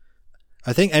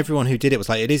 I think everyone who did it was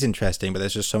like, it is interesting, but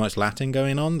there's just so much Latin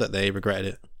going on that they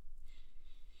regretted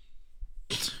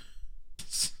it.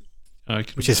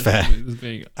 Which is fair.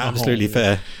 Absolutely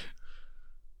fair.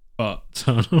 But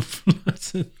ton of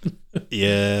Latin.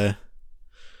 Yeah.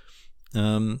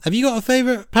 Have you got a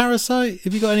favourite parasite?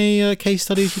 Have you got any case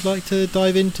studies you'd like to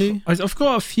dive into? I've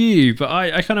got a few, but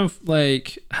I kind of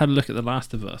had a look at The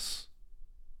Last of Us.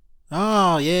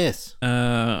 Ah, yes.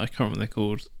 I can't remember what they're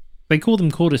called. They call them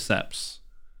cordyceps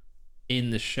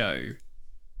in the show.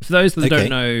 For those that don't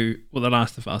know what The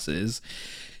Last of Us is,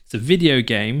 it's a video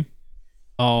game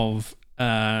of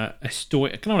a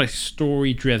story, kind of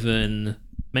story-driven,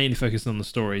 mainly focused on the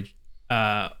story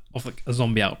of a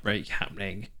zombie outbreak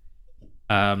happening.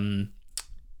 The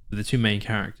two main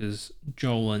characters,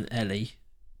 Joel and Ellie,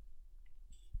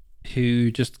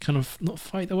 who just kind of not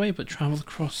fight their way, but travel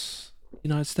across the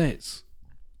United States,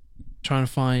 trying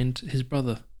to find his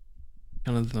brother.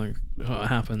 Kind of like what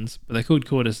happens, but they're called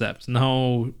cordyceps, and the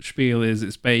whole spiel is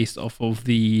it's based off of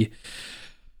the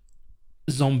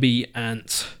zombie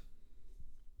ant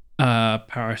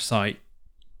parasite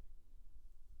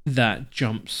that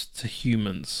jumps to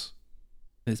humans.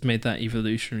 It's made that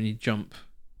evolutionary jump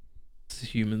to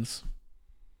humans.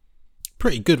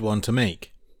 Pretty good one to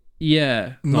make.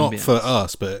 Yeah. Not for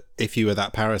us, but if you were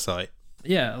that parasite.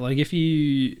 Yeah, like if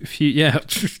you yeah,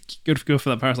 good for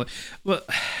that parasite. But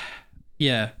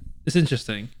yeah, it's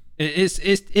interesting.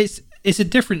 It's a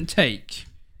different take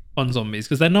on zombies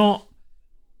because they're not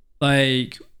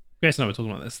like Grace and I were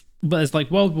talking about this, but there's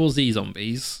like World War Z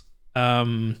zombies,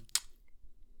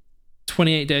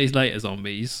 28 Days Later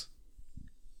zombies,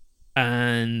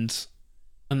 and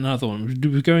another one.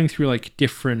 We're going through like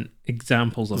different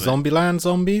examples of Zombieland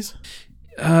zombies?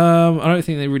 I don't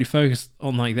think they really focus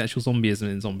on like the actual zombieism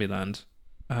in Zombieland.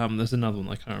 There's another one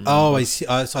I can't remember. Oh, I see.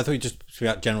 So I thought you just threw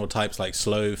out general types like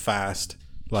slow, fast.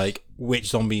 Like, which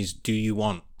zombies do you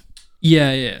want?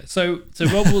 Yeah. So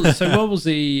World War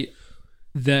Z,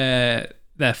 they're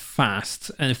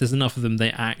fast, and if there's enough of them,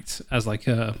 they act as like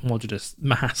a homogeneous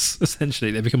mass. Essentially,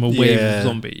 they become a wave of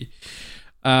zombie.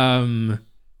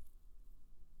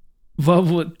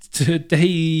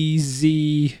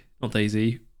 Daisy, not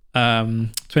Daisy.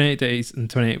 28 days and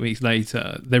 28 weeks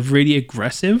later, they're really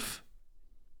aggressive.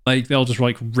 Like they'll just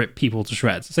like rip people to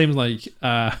shreds. Same as like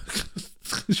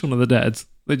Shaun of the Dead.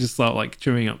 They just start like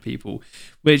chewing up people,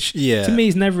 which to me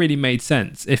has never really made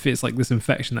sense if it's like this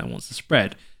infection that wants to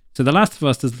spread. So The Last of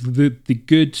Us does the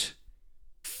good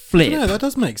flip. Yeah, that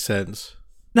does make sense.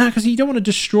 No, because you don't want to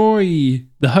destroy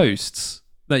the hosts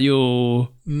that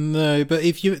you're. No, but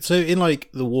in like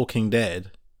The Walking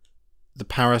Dead, the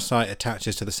parasite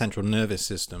attaches to the central nervous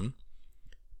system,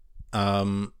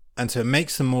 and so it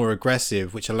makes them more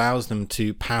aggressive, which allows them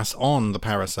to pass on the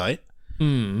parasite.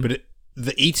 But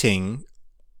the eating,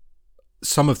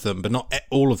 some of them, but not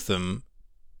all of them,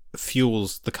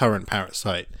 fuels the current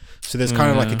parasite. So there's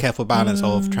kind of like a careful balance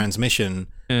of transmission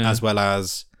as well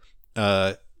as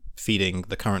feeding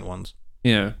the current ones.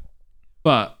 Yeah,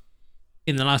 but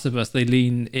in The Last of Us, it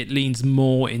leans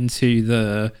more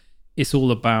into it's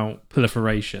all about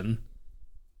proliferation.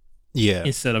 Yeah.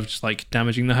 Instead of just like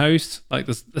damaging the host. Like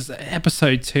there's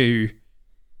episode 2.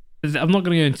 I'm not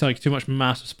going to go into like too much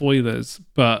massive spoilers,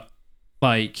 but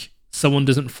like someone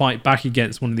doesn't fight back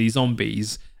against one of these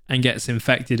zombies and gets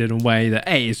infected in a way that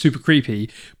A is super creepy,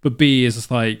 but B is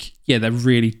just like, yeah, they're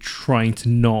really trying to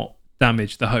not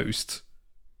damage the host.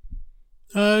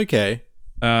 Okay.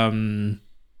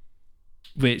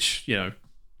 Which,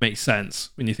 makes sense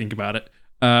when you think about it.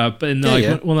 But in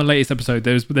one of the latest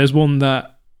episodes, there's one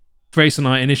that Grace and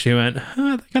I initially went,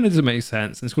 that kind of doesn't make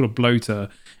sense. And it's called a bloater,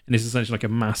 and it's essentially like a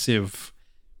massive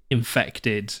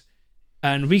infected.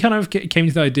 And we kind of came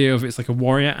to the idea of it's like a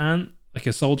warrior ant, like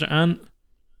a soldier ant,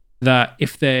 that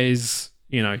if there's,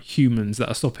 humans that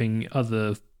are stopping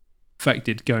other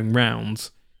infected going round,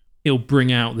 it'll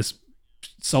bring out this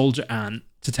soldier ant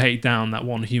to take down that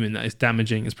one human that is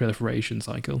damaging its proliferation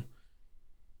cycle.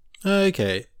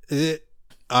 Okay.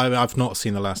 I've not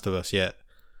seen The Last of Us yet.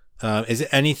 Is it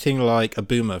anything like a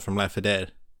boomer from Left 4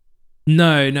 Dead?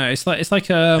 No. It's like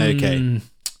a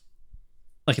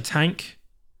tank.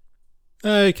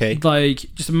 Okay. Like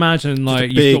just imagine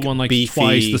like you've got one like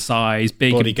twice the size,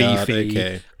 big bodyguard, and beefy.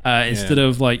 Okay. Instead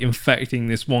of like infecting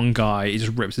this one guy, it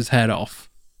just rips his head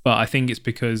off. But I think it's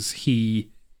because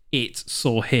it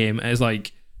saw him as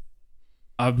like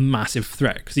a massive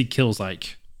threat because he kills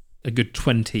like a good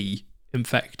 20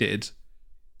 infected.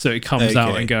 So it comes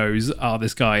out and goes,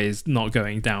 this guy is not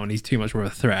going down. He's too much of a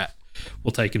threat.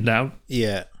 We'll take him down.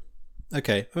 Yeah.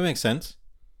 Okay. That makes sense.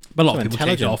 But a lot of people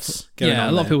kicked off. Yeah,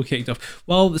 a lot of people kicked off.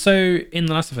 Well, so in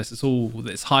The Last of Us,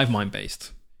 it's hive mind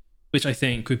based, which I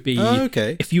think would be,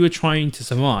 if you were trying to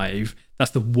survive,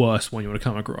 that's the worst one you want to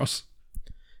come across.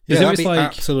 Yeah, that'd be like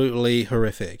absolutely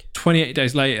horrific. 28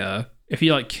 days later, if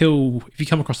you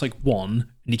come across like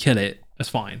one and you kill it, that's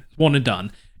fine. One and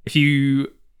done. If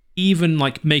you even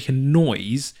like make a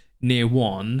noise near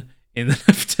one in the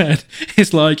Left 4 Dead,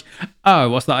 it's like,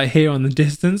 what's that I hear on the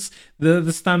distance?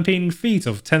 The stampeding feet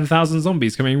of 10,000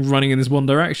 zombies running in this one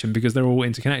direction because they're all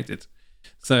interconnected.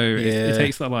 So it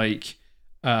takes that like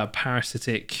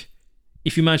parasitic.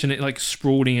 If you imagine it like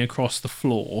sprawling across the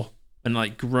floor and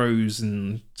like grows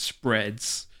and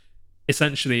spreads,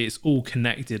 essentially it's all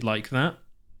connected like that.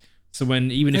 So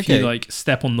if you like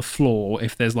step on the floor,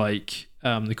 if there's like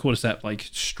the cordyceps like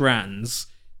strands,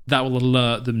 that will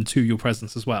alert them to your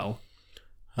presence as well.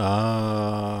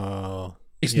 Oh,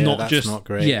 it's not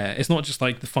great. Yeah, it's not just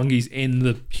like the fungi's in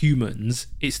the humans;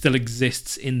 it still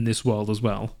exists in this world as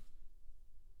well.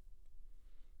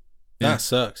 That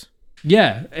sucks.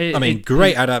 Yeah,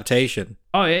 great adaptation.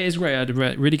 Oh, it is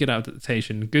great. Really good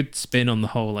adaptation. Good spin on the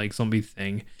whole like zombie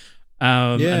thing.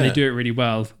 And they do it really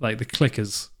well. Like the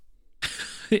clickers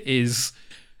is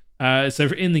so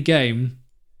in the game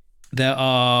there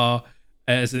are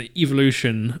as an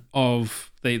evolution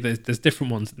of there's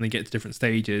different ones and they get to different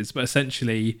stages, but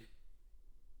essentially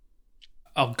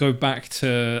I'll go back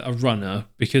to a runner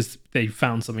because they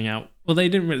found something out. Well, they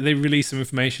released some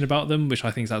information about them, which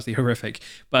I think is absolutely horrific.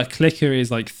 But a clicker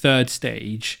is like third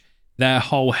stage their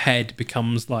whole head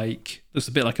becomes looks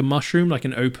a bit like a mushroom, like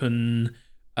an open,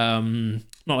 not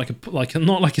like a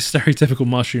stereotypical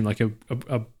mushroom, like a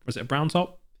was it a brown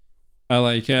top?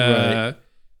 Right.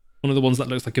 One of the ones that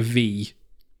looks like a V.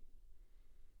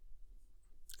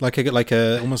 Like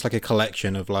a almost like a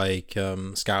collection of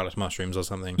scarlet mushrooms or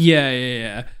something.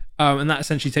 Yeah. And that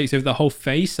essentially takes over the whole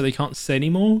face, so they can't see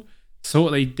anymore. So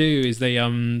what they do is they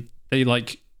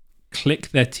click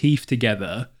their teeth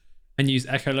together and use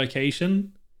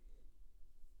echolocation.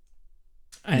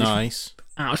 And nice.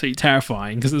 It's absolutely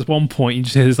terrifying because there's one point you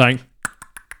just hear this and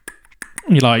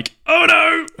you're like, oh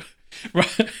no,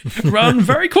 run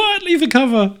very quietly for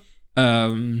cover.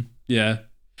 Yeah.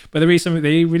 But they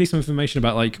released some information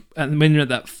about when you're at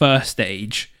that first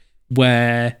stage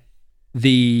where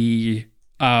the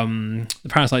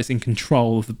parasite's in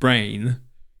control of the brain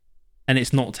and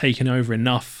it's not taken over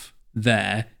enough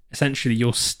there. Essentially,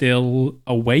 you're still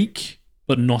awake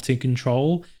but not in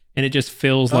control, and it just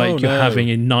feels like you're having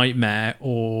a nightmare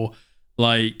or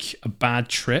like a bad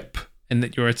trip, and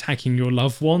that you're attacking your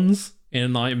loved ones in a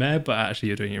nightmare, but actually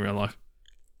you're doing it in real life.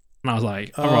 And I was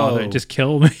like, I'd rather just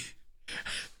kill me.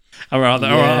 I'd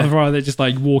rather just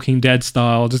Walking Dead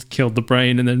style, just killed the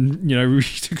brain and then,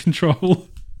 took control.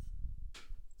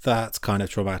 That's kind of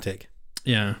traumatic.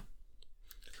 Yeah.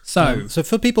 So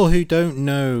for people who don't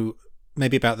know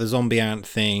maybe about the zombie ant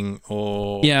thing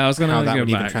or I was gonna how that go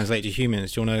would back. even translate to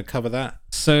humans, do you want to cover that?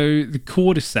 So the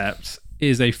cordyceps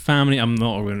is a family. I'm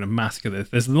not going to massacre this.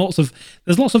 There's lots of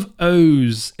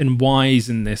O's and Y's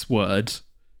in this word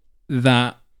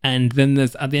and then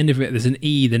there's at the end of it there's an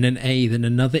E, then an A, then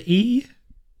another E.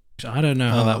 I don't know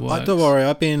how that works. Don't worry,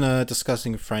 I've been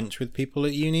discussing French with people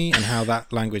at uni and how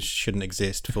that language shouldn't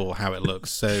exist for how it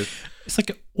looks. So it's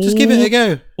like just give it a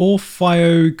go.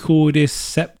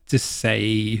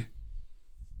 Orphiocordyceptaceae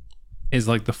is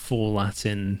like the full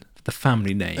Latin, the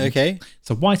family name. Okay. It's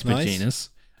a widespread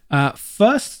genus.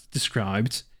 First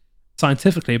described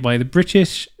scientifically by the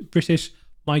British mycologist.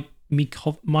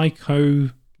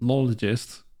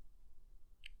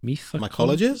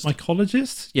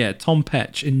 Mycologist? Yeah, Tom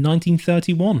Petch in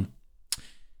 1931.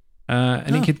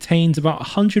 And it contains about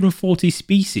 140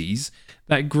 species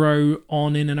that grow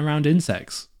on, in, and around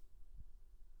insects.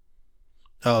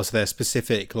 Oh, so they're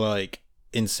specific,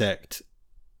 insect.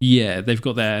 Yeah, they've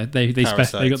got they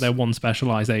got their one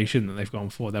specialization that they've gone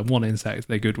for. Their one insect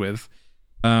they're good with.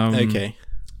 Okay.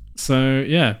 So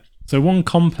yeah, so one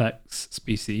complex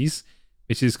species,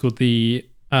 which is called the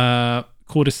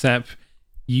Cordyceps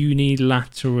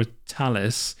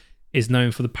unilateratalis, is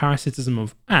known for the parasitism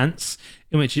of ants,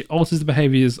 in which it alters the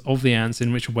behaviors of the ants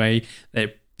in which way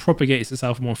it propagates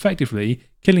itself more effectively,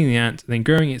 killing the ant, then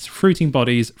growing its fruiting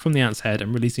bodies from the ant's head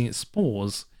and releasing its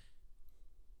spores.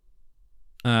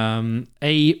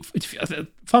 A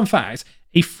fun fact: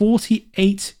 a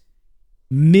 48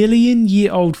 million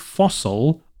year old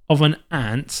fossil of an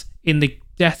ant in the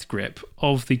death grip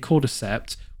of the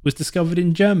cordyceps was discovered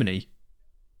in Germany.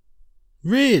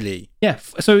 Really? Yeah.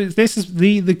 So this is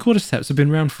the cordyceps have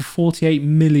been around for 48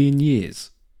 million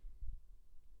years.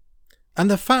 And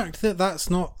the fact that that's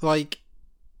not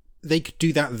they could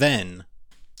do that then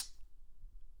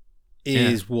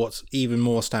is what's even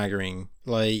more staggering.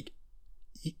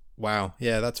 Wow.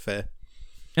 Yeah, that's fair.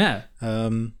 Yeah.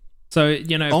 So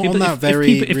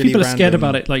if people are scared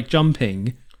about it,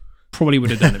 jumping, probably would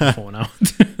have done it before now.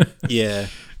 Yeah.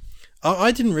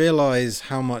 I didn't realize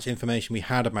how much information we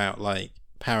had about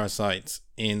parasites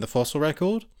in the fossil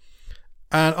record.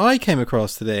 And I came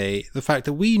across today the fact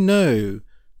that we know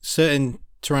certain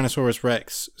Tyrannosaurus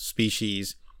rex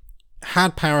species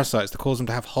had parasites that caused them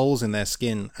to have holes in their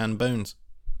skin and bones.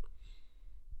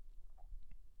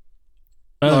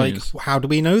 How do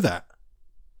we know that?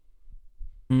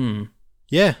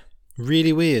 Yeah,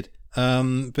 really weird.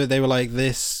 But they were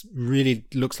this really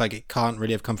looks like it can't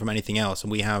really have come from anything else,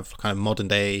 and we have kind of modern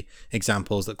day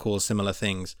examples that cause similar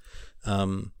things.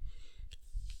 So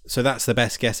that's the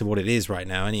best guess of what it is right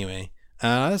now anyway.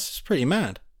 That's pretty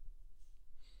mad.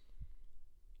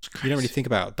 You don't really think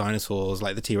about dinosaurs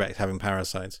like the T-Rex having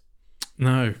parasites.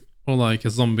 No, or a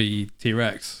zombie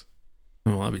T-Rex.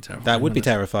 Oh, that'd be terrifying. That would be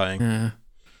terrifying.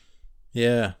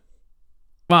 Yeah.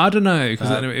 Well, I don't know, because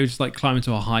it would just climb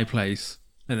into a high place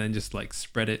and then just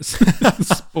spread its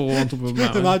spore on top of a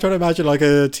mountain. I'm trying to imagine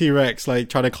a T-Rex trying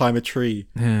to climb a tree.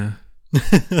 Yeah.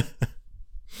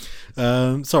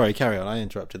 Sorry, carry on. I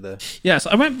interrupted there. Yeah,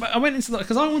 so I went into that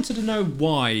because I wanted to know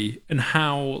why and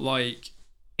how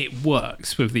it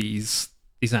works with these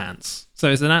ants. So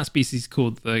there's an ant species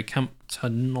called the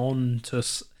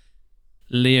Camptonontus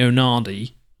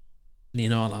leonardi,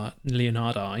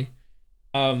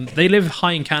 They live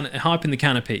high up in the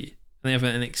canopy, and they have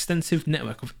an extensive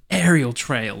network of aerial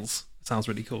trails. Sounds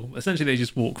really cool. Essentially, they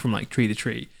just walk from like tree to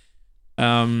tree.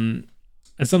 And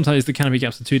sometimes the canopy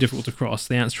gaps are too difficult to cross.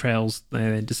 The ants' trails, they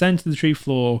then descend to the tree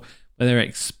floor where they're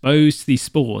exposed to these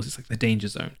spores. It's like the danger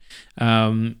zone.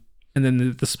 And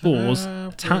then the spores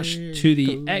attach to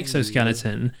the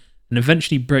exoskeleton and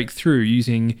eventually break through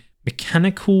using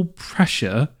mechanical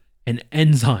pressure and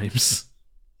enzymes.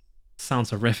 Sounds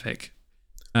horrific.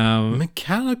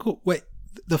 Wait,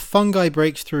 the fungi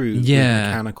breaks through with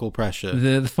mechanical pressure.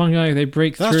 The fungi, they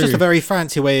break through. That's just a very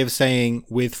fancy way of saying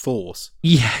with force.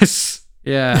 Yes.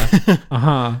 Yeah.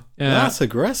 Yeah. That's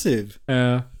aggressive.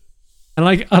 Yeah. And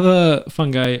like other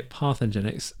fungi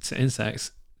pathogenics to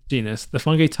insects genus, the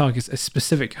fungi targets a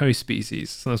specific host species.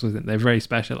 So that's what they're very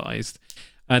specialized.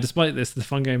 Despite this, the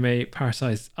fungi may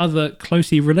parasite other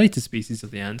closely related species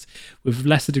of the ant with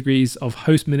lesser degrees of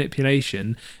host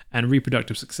manipulation and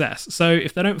reproductive success. So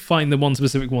if they don't find the one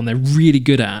specific one they're really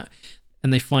good at,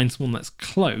 and they find someone that's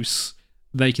close,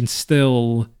 they can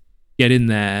still get in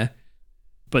there,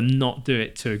 but not do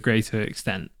it to a greater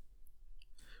extent.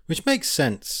 Which makes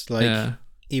sense. Like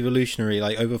evolutionary,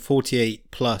 like over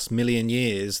 48 plus million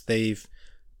years, they've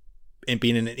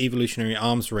been in an evolutionary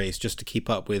arms race just to keep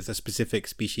up with a specific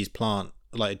species plant,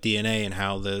 like DNA, and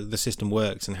how the system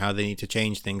works and how they need to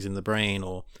change things in the brain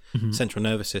or central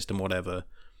nervous system, whatever.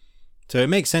 So it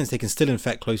makes sense they can still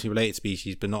infect closely related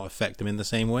species but not affect them in the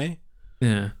same way.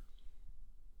 Yeah,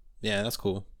 that's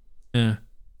cool. Yeah.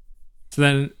 So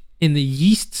then in the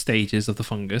yeast stages of the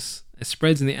fungus, it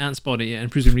spreads in the ant's body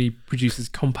and presumably produces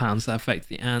compounds that affect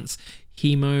the ant's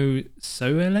hemosols,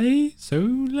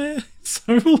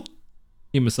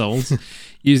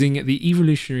 using the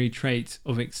evolutionary trait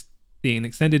of the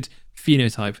extended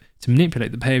phenotype to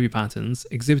manipulate the behavior patterns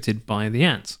exhibited by the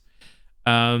ant.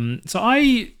 So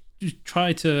I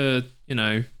try to,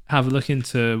 have a look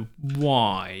into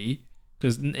why,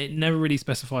 because it never really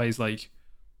specifies like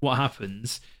what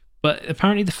happens. But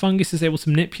apparently the fungus is able to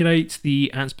manipulate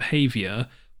the ant's behavior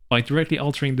by directly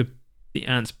altering the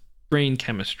ant's brain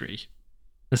chemistry.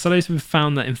 And studies have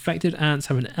found that infected ants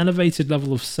have an elevated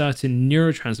level of certain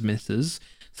neurotransmitters,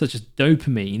 such as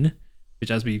dopamine, which,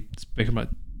 as we spoke about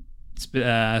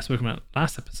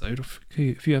last episode, or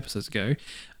a few episodes ago,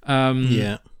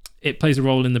 it plays a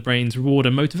role in the brain's reward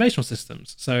and motivational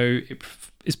systems. So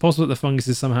it's possible that the fungus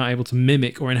is somehow able to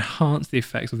mimic or enhance the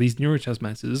effects of these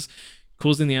neurotransmitters,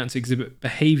 causing the ant to exhibit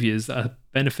behaviors that are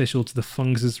beneficial to the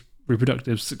fungus's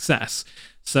reproductive success.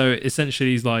 So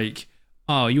essentially, it's like,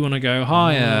 oh, you want to go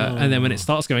higher, and then when it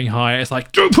starts going higher, it's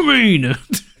like dopamine.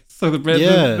 So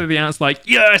the ant's like,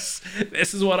 yes,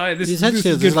 this is what this is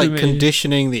good like for me.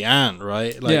 Conditioning the ant,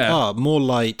 right? Like, more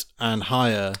light and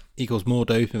higher equals more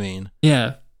dopamine.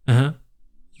 Yeah.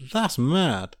 That's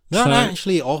mad. That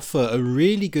actually offer a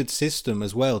really good system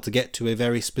as well to get to a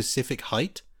very specific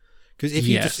height. Because if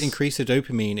you just increase the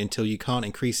dopamine until you can't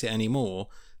increase it anymore,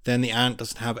 then the ant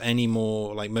doesn't have any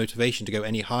more like motivation to go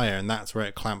any higher, and that's where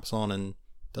it clamps on and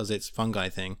does its fungi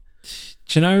thing.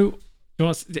 Do you know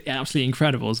what's absolutely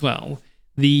incredible as well?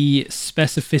 The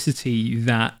specificity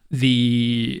that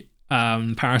the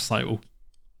parasite will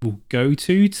go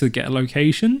to get a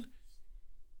location.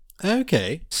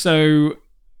 Okay. So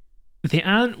the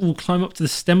ant will climb up to the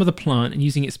stem of the plant and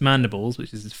using its mandibles,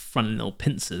 which is its front little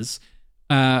pincers,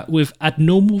 with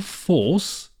abnormal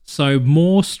force, so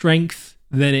more strength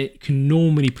than it can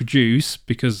normally produce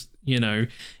because,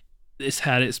 it's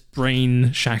had its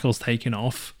brain shackles taken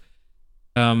off.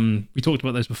 We talked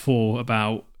about those before,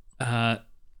 about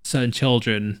certain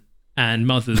children and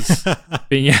mothers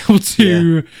being able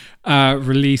to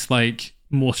release like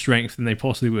more strength than they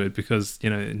possibly would because,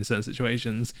 in certain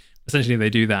situations, essentially they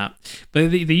do that. But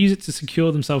they use it to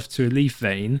secure themselves to a leaf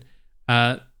vein.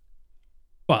 But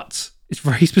it's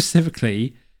very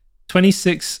specifically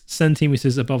 26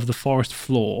 centimeters above the forest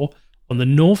floor on the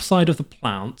north side of the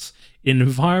plant in an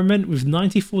environment with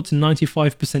 94 to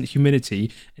 95%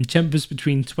 humidity and temperatures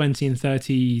between 20 and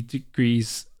 30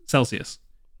 degrees Celsius.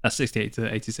 That's 68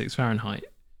 to 86 Fahrenheit.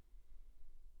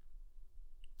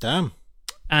 Damn.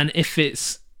 And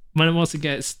once it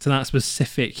gets to that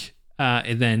specific,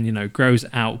 it then, grows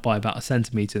out by about a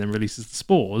centimeter and then releases the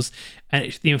spores.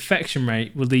 And the infection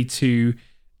rate will lead to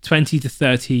 20 to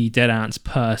 30 dead ants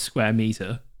per square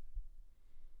meter.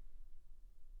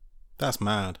 That's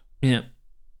mad. Yeah.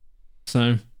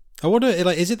 So I wonder,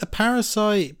 is it the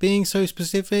parasite being so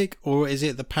specific, or is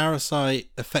it the parasite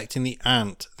affecting the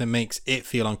ant that makes it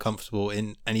feel uncomfortable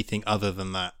in anything other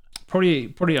than that?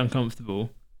 Probably uncomfortable.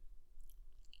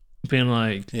 Being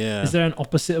like, is there an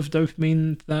opposite of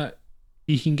dopamine that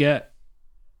you can get?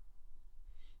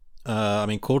 I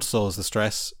mean, cortisol is the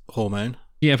stress hormone.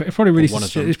 Yeah, but it probably one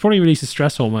of them. releases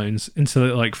stress hormones until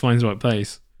it like finds the right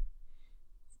place.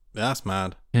 That's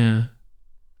mad. Yeah.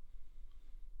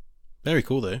 Very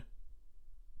cool, though.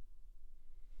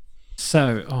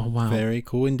 So, oh wow. Very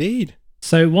cool indeed.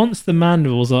 So once the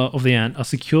mandibles of the ant are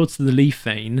secured to the leaf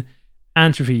vein,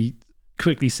 atrophy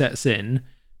quickly sets in,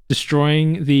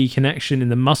 destroying the connection in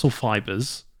the muscle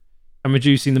fibers and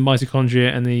reducing the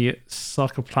mitochondria and the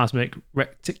sarcoplasmic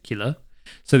reticula.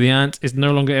 So the ant is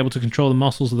no longer able to control the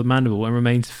muscles of the mandible and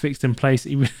remains fixed in place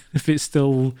even if it's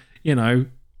still,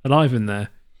 alive in there.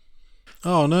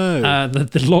 Oh no.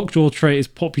 The lockjaw trait is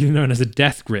popularly known as a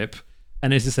death grip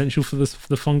and is essential for the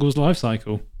fungal's life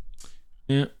cycle.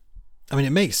 Yeah. I mean,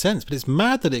 it makes sense, but it's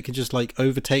mad that it can just like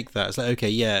overtake that. It's like, okay,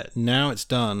 yeah, now it's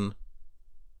done.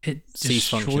 It cease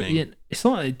functioning. It's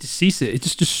not it ceases it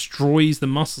just destroys the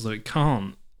muscles, so it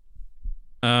can't.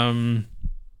 A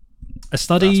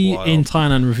study in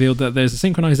Thailand revealed that there's a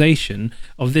synchronization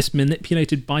of this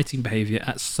manipulated biting behavior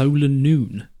at solar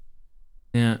noon.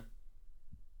 Yeah.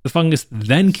 The fungus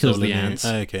then kills the ants,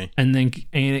 and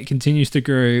it continues to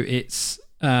grow its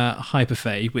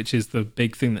hypophae, which is the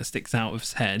big thing that sticks out of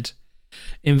its head,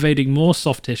 invading more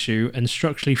soft tissue and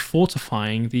structurally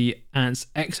fortifying the ant's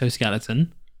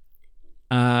exoskeleton.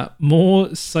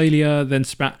 More cilia then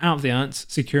sprout out of the ants,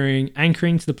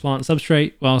 anchoring to the plant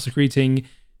substrate while secreting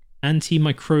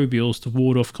antimicrobials to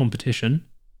ward off competition.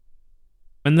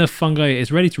 When the fungi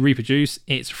is ready to reproduce,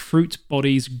 its fruit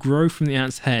bodies grow from the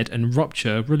ant's head and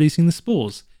rupture, releasing the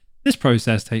spores. This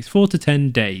process takes 4 to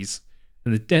 10 days,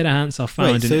 and the dead ants are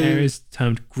found in areas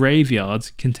termed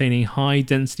graveyards containing high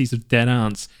densities of dead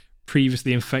ants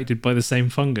previously infected by the same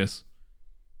fungus.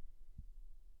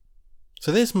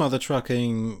 So this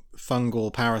mother-trucking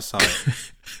fungal parasite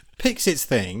picks its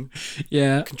thing,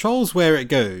 controls where it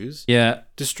goes,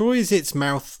 destroys its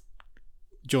mouth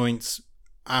joints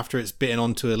after it's bitten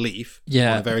onto a leaf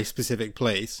on a very specific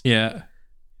place,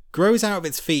 grows out of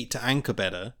its feet to anchor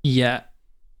better,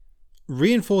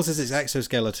 reinforces its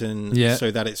exoskeleton so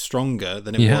that it's stronger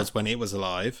than it was when it was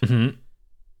alive,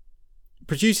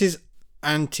 produces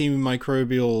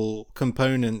antimicrobial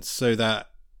components so that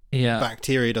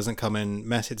bacteria doesn't come and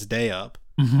mess its day up.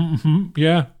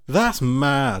 That's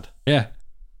mad.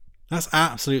 That's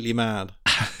absolutely mad.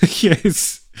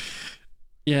 Yes.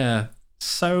 Yeah.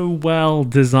 So well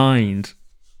designed.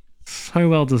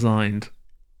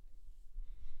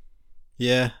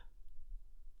 Yeah.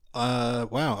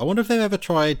 Wow. I wonder if they've ever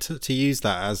tried to use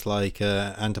that as like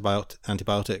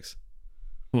antibiotics.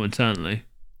 Well, internally.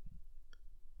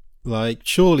 Like,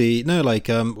 surely, no, like,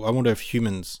 I wonder if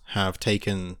humans have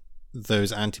taken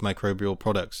those antimicrobial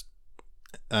products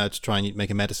to try and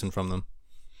make a medicine from them.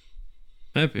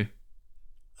 Maybe.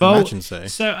 I imagine so.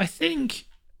 So I think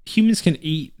humans can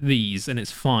eat these and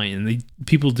it's fine, and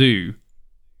people do.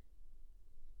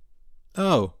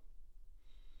 Oh.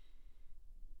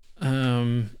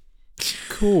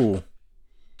 Cool.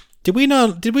 Did we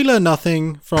learn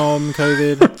nothing from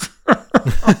COVID?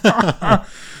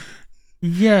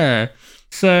 Yeah.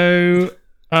 So,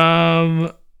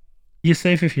 you're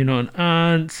safe if you're not an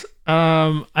ant.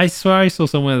 I swear I saw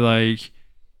somewhere like,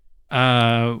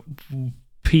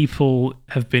 people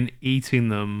have been eating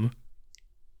them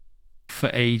for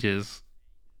ages.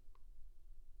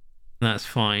 That's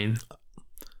fine.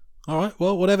 All right.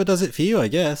 Well, whatever does it for you, I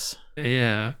guess.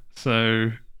 Yeah.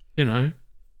 So, I've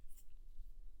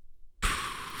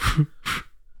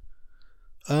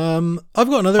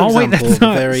got another example.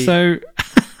 So,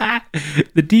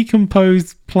 the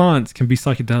decomposed plants can be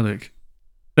psychedelic.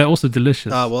 They're also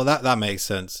delicious. Well, that makes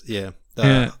sense. Yeah,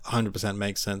 that 100%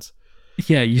 makes sense.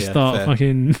 Yeah, you start fair.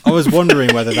 Fucking. I was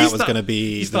wondering whether that was going to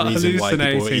be the reason why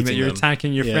people were eating that you're them.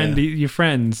 Attacking your your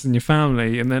friends and your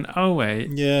family, and then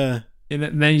and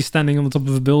then you're standing on the top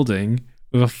of a building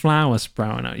with a flower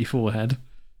sprouting out your forehead.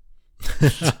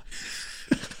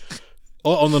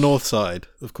 On the north side,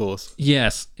 of course.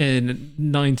 Yes, in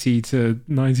 90 to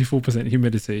 94%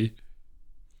 humidity.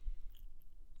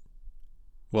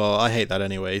 Well, I hate that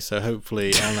anyway, so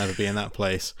hopefully I'll never be in that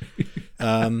place.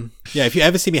 If you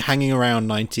ever see me hanging around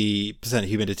 90%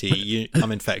 humidity,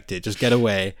 I'm infected. Just get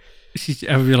away.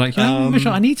 I'll be like,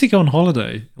 I need to go on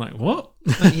holiday. I'm like, what?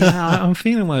 I'm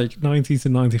feeling like 90 to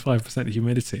 95%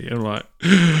 humidity. I'm like,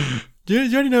 do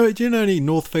you know any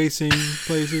north-facing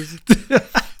places?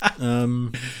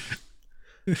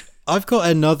 I've got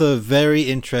another very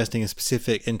interesting and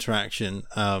specific interaction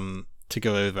to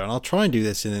go over, and I'll try and do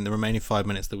this in the remaining 5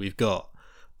 minutes that we've got.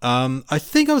 I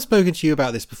think I've spoken to you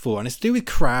about this before, and it's to do with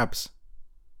crabs.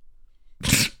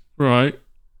 Right.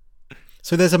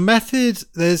 So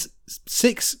there's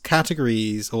 6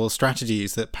 categories or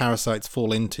strategies that parasites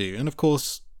fall into. And of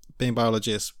course, being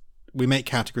biologists, we make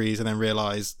categories and then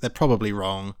realize they're probably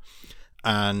wrong.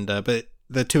 But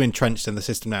they're too entrenched in the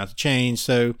system now to change.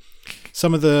 So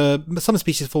some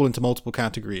species fall into multiple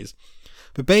categories.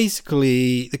 But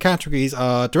basically, the categories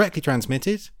are directly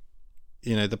transmitted.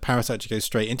 The parasite goes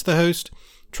straight into the host.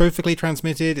 Trophically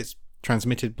transmitted, it's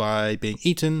transmitted by being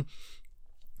eaten.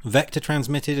 Vector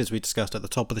transmitted, as we discussed at the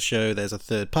top of the show, there's a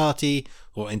third party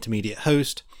or intermediate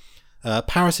host.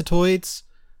 Parasitoids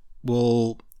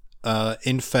will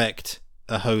infect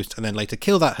a host and then later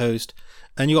kill that host.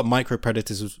 And you've got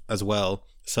micropredators as well,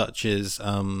 such as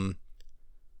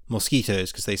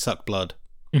mosquitoes, because they suck blood.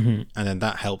 And then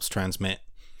that helps transmit.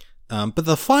 But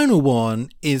the final one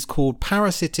is called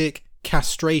parasitic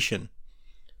castration.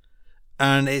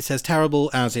 And it's as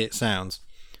terrible as it sounds.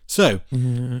 So,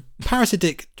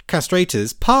 parasitic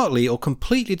castrators partly or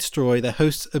completely destroy their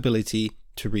host's ability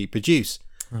to reproduce.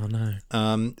 Oh no.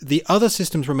 The other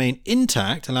systems remain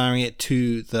intact, allowing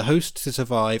the host to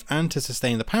survive and to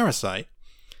sustain the parasite.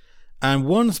 And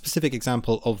one specific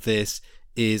example of this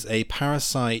is a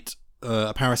parasitic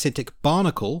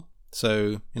barnacle.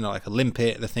 So, like a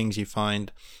limpet, the things you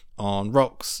find on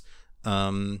rocks.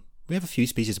 We have a few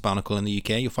species of barnacle in the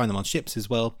UK. You'll find them on ships as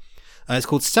well. It's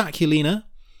called Saculina.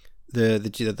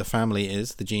 The family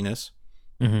is the genus.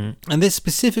 And this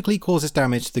specifically causes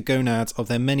damage to the gonads of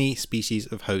their many species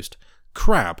of host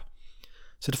crab.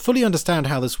 So to fully understand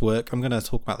how this works, I'm going to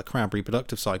talk about the crab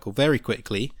reproductive cycle very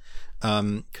quickly,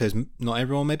 because not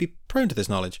everyone may be prone to this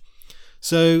knowledge.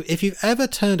 So if you've ever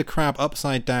turned a crab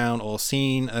upside down or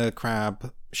seen a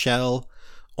crab shell,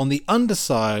 on the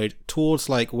underside, towards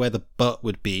like where the butt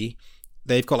would be,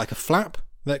 they've got like a flap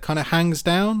that kind of hangs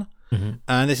down.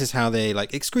 And this is how they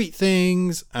like excrete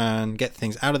things and get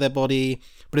things out of their body.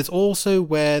 But it's also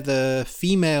where the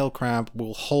female crab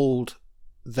will hold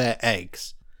their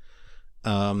eggs.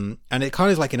 And it kind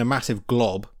of is like in a massive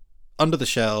glob under the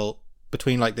shell,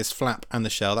 between like this flap and the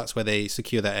shell. That's where they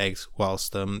secure their eggs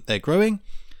whilst they're growing.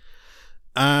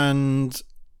 And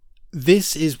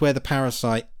this is where the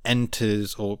parasite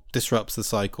enters or disrupts the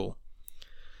cycle.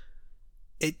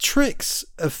 It tricks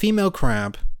a female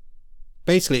crab.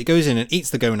 Basically, it goes in and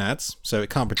eats the gonads, so it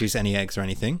can't produce any eggs or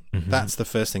anything. That's the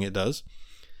first thing it does.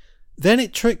 Then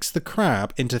it tricks the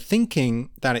crab into thinking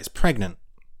that it's pregnant.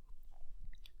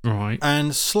 Right.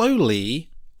 And slowly,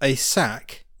 a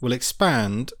sac will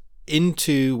expand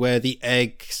into where the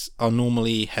eggs are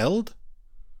normally held.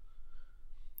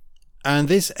 And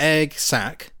this egg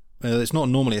sac, it's not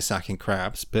normally a sac in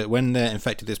crabs, but when they're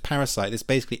infected with this parasite, this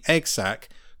basically egg sac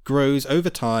grows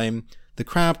over time. The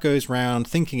crab goes round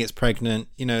thinking it's pregnant.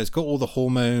 It's got all the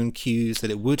hormone cues that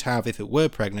it would have if it were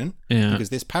pregnant. Yeah. Because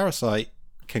this parasite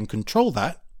can control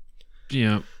that.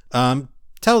 Yeah.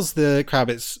 Tells the crab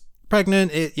it's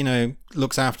pregnant. It,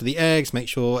 looks after the eggs,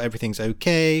 makes sure everything's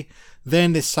okay.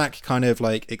 Then this sac kind of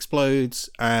like explodes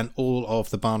and all of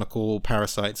the barnacle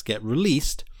parasites get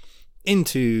released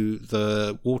into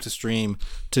the water stream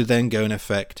to then go and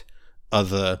affect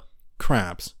other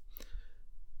crabs.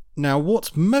 Now,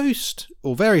 what's most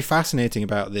or very fascinating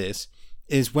about this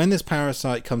is when this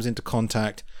parasite comes into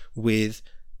contact with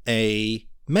a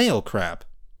male crab.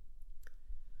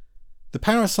 The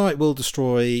parasite will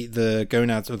destroy the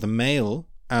gonads of the male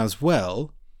as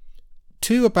well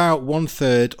to about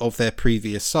 1/3 of their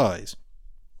previous size.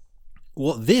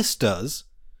 What this does,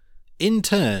 in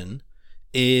turn,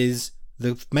 is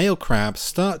the male crabs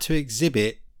start to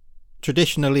exhibit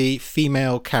traditionally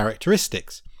female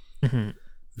characteristics.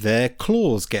 Their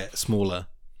claws get smaller.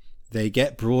 They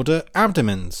get broader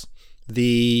abdomens.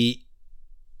 The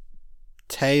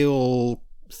tail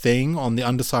thing on the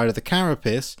underside of the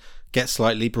carapace gets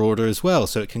slightly broader as well,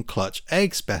 so it can clutch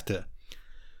eggs better.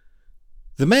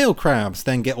 The male crabs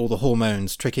then get all the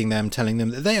hormones tricking them, telling them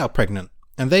that they are pregnant,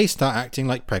 and they start acting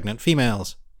like pregnant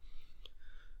females.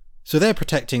 So they're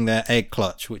protecting their egg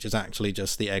clutch, which is actually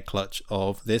just the egg clutch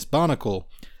of this barnacle.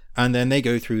 And then they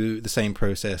go through the same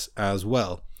process as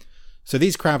well. So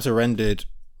these crabs are rendered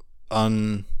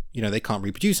they can't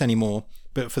reproduce anymore,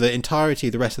 but for the entirety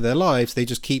of the rest of their lives, they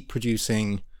just keep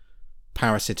producing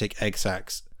parasitic egg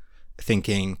sacs,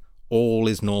 thinking all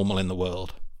is normal in the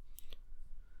world.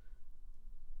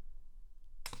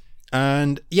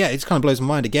 And yeah, it just kind of blows my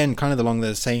mind again, kind of along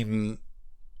the same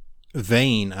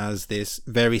vein as this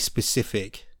very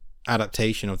specific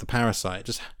adaptation of the parasite.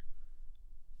 Just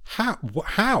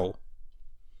how?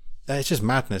 It's just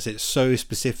madness. It's so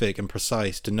specific and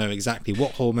precise to know exactly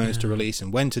what hormones to release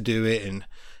and when to do it and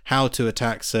how to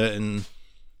attack certain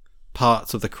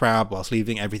parts of the crab whilst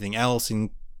leaving everything else in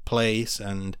place,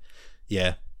 and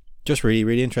yeah, just really,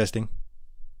 really interesting.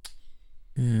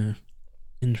 Yeah,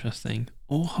 interesting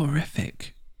or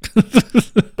horrific.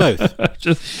 Both.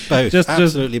 Both.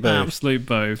 Absolutely both. Absolute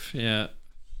both. Yeah.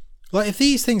 Like, if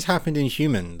these things happened in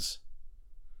humans,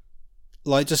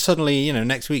 like, just suddenly, you know,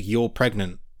 next week you're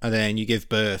pregnant and then you give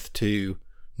birth to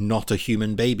not a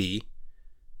human baby,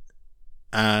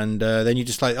 and then you're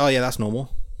just like, oh yeah, that's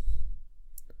normal.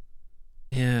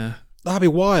 Yeah. That'd be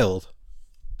wild.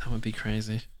 That would be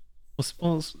crazy.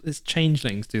 Well, it's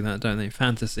changelings do that, don't they?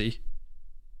 Fantasy.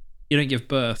 You don't give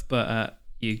birth, but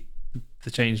the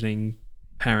changeling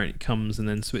parent comes and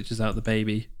then switches out the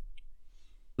baby.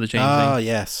 The changeling. Ah,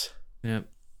 yes. Yeah.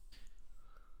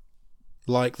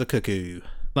 Like the cuckoo.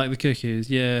 Like the cuckoos,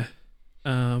 yeah.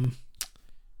 Well,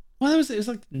 it was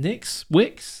like Wicks?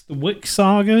 The Wicks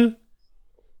saga?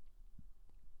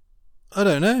 I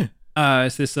don't know.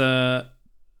 It's this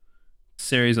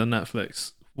series on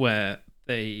Netflix where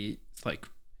it's like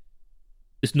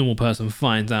this normal person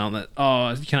finds out that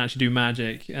you can actually do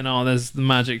magic, and there's the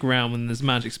magic realm and there's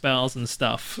magic spells and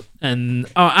stuff, and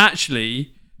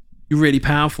actually you're really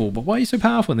powerful, but why are you so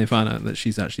powerful? And they find out that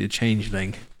she's actually a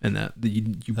changeling, and that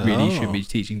you really should be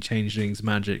teaching changelings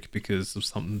magic because of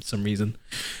some reason.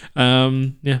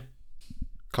 Yeah,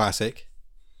 classic.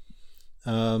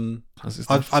 Classic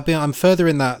stuff. I'm further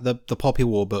in that the Poppy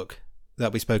War book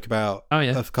that we spoke about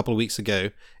a couple of weeks ago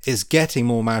is getting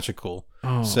more magical.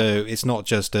 So it's not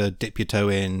just a dip your toe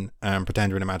in and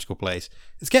pretend you're in a magical place.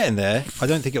 It's getting there. I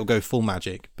don't think it'll go full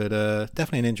magic, but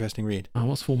definitely an interesting read.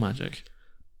 What's full magic?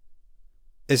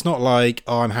 It's not like,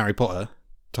 I'm Harry Potter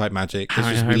type magic. It's just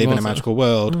we Harry live in a Potter. magical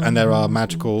world, and there are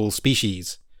magical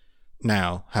species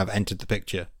now have entered the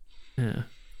picture. Yeah.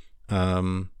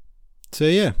 So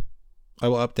yeah, I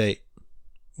will update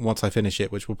once I finish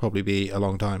it, which will probably be a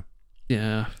long time.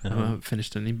 Yeah, I haven't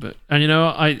finished any, but and you know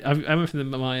I went through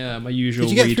my my usual.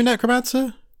 Did you get read. through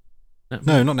Necromancer?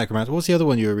 No, not Necromancer. What's the other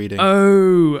one you were reading? You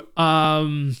know what?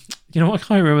 I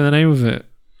can't remember the name of it.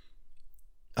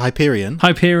 Hyperion.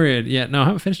 Yeah, no, I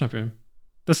haven't finished Hyperion.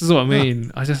 This is what I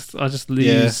mean. I just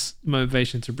lose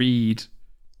motivation to read.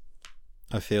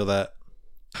 I feel that.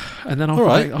 And then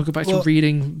I'll go back to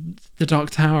reading The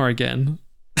Dark Tower again.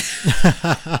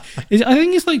 I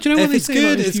think it's like, do you know what they say?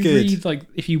 Good, like, it's if you good. read, like,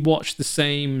 if you watch the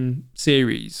same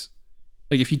series,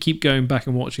 like if you keep going back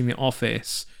and watching The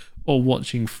Office or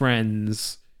watching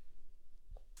Friends,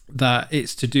 that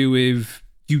it's to do with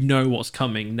what's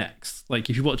coming next. Like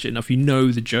if you watch it enough, you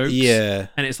know the jokes. Yeah.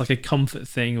 And it's like a comfort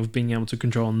thing of being able to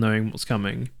control knowing what's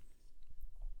coming.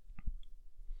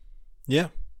 Yeah.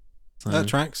 So, that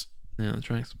tracks. Yeah, that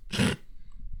tracks.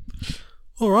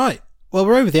 All right. Well,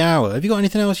 we're over the hour. Have you got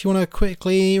anything else you want to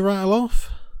quickly rattle off?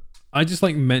 I just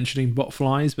like mentioning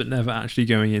botflies, but never actually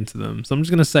going into them. So I'm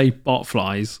just going to say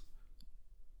botflies.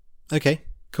 Okay,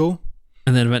 cool.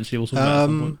 And then eventually we'll talk about it at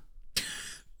some point.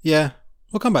 Yeah,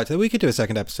 we'll come back to it. We could do a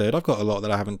second episode. I've got a lot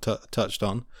that I haven't touched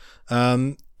on.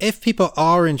 If people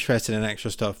are interested in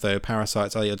extra stuff, though,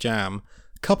 Parasites are your jam.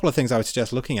 A couple of things I would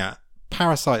suggest looking at.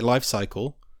 Parasite life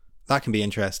cycle. That can be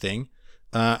interesting.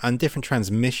 And different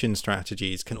transmission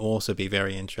strategies can also be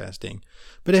very interesting.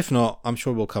 But if not, I'm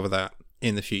sure we'll cover that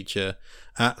in the future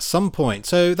at some point.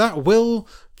 So that will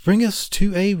bring us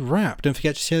to a wrap. Don't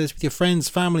forget to share this with your friends,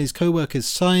 families, co-workers,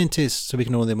 scientists, so we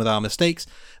can all them with our mistakes.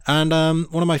 And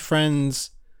one of my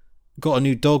friends got a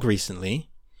new dog recently.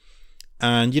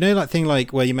 And you know that thing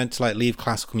like where you're meant to like leave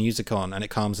classical music on and it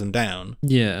calms them down?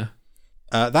 Yeah.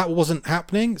 That wasn't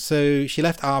happening. So she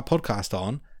left our podcast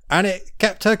on and it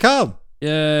kept her calm.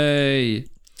 Yay.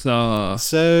 So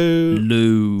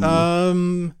Lou.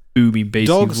 Boomy bassy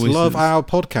Dogs voices. love our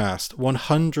podcast.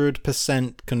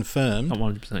 100% confirmed. Not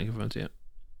 100% confirmed yet.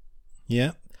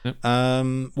 Yeah. Yep.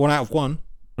 1 out of 1.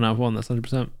 1 out of 1, that's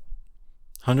 100%.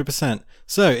 100%.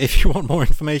 So if you want more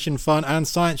information, fun and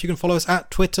science, you can follow us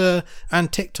at Twitter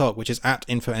and TikTok, which is at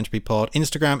InfoEntropyPod,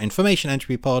 Instagram, Information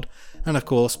Entropy Pod, and of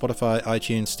course Spotify,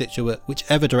 iTunes, Stitcher,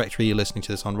 whichever directory you're listening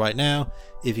to this on right now.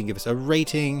 If you can give us a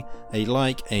rating, a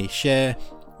like, a share,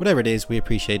 whatever it is, we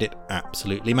appreciate it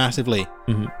absolutely massively.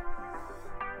 Mm-hmm.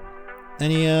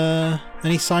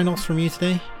 Any sign-offs from you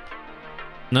today?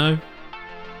 No.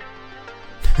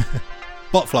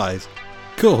 Botflies.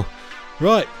 Cool.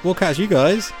 Right, we'll catch you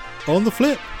guys on the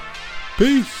flip.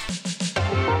 Peace.